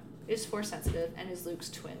Leia is Force sensitive and is Luke's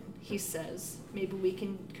twin, he says, maybe we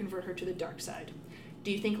can convert her to the dark side.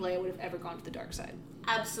 Do you think Leia would have ever gone to the dark side?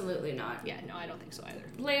 Absolutely not. Yeah, no, I don't think so either.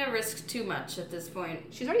 Leia risks too much at this point.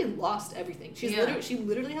 She's already lost everything. She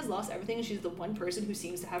literally has lost everything, and she's the one person who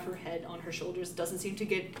seems to have her head on her shoulders, doesn't seem to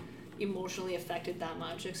get emotionally affected that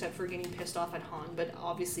much, except for getting pissed off at Han. But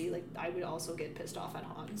obviously, like, I would also get pissed off at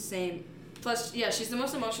Han. Same. Plus, yeah, she's the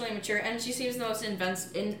most emotionally mature, and she seems the most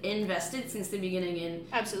invested since the beginning in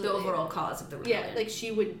Absolutely. the overall cause of the rebellion. Yeah, like,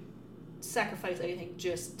 she would sacrifice anything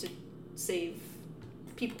just to save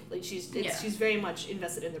people. Like, she's very much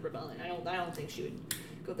invested in the rebellion. I don't think she would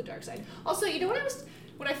go the dark side. Also, you know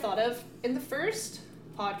what I thought of in the first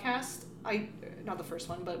podcast? Not the first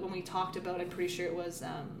one, but when we talked about, I'm pretty sure it was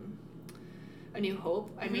A New Hope.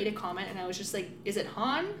 I made a comment, and I was just like, is it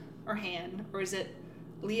Han or Han, or is it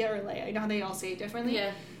Leia or Leia? You know how they all say it differently?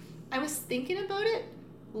 Yeah. I was thinking about it.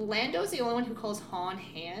 Lando's the only one who calls Han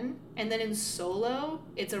Han, and then in Solo,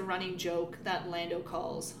 it's a running joke that Lando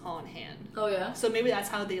calls Han Han. Oh, yeah? So maybe that's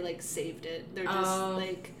how they, like, saved it. They're just,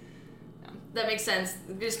 like... That makes sense.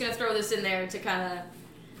 We're just gonna throw this in there to kind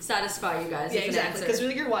of satisfy you guys. Yeah, exactly. Because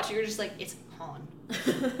when you're watching, you're just like, it's Han.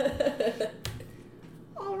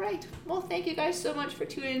 All right. Well, thank you guys so much for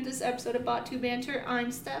tuning into this episode of Bot 2 Banter.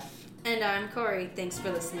 I'm Steph. And I'm Corey. Thanks for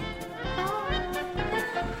listening.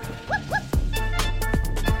 Bye.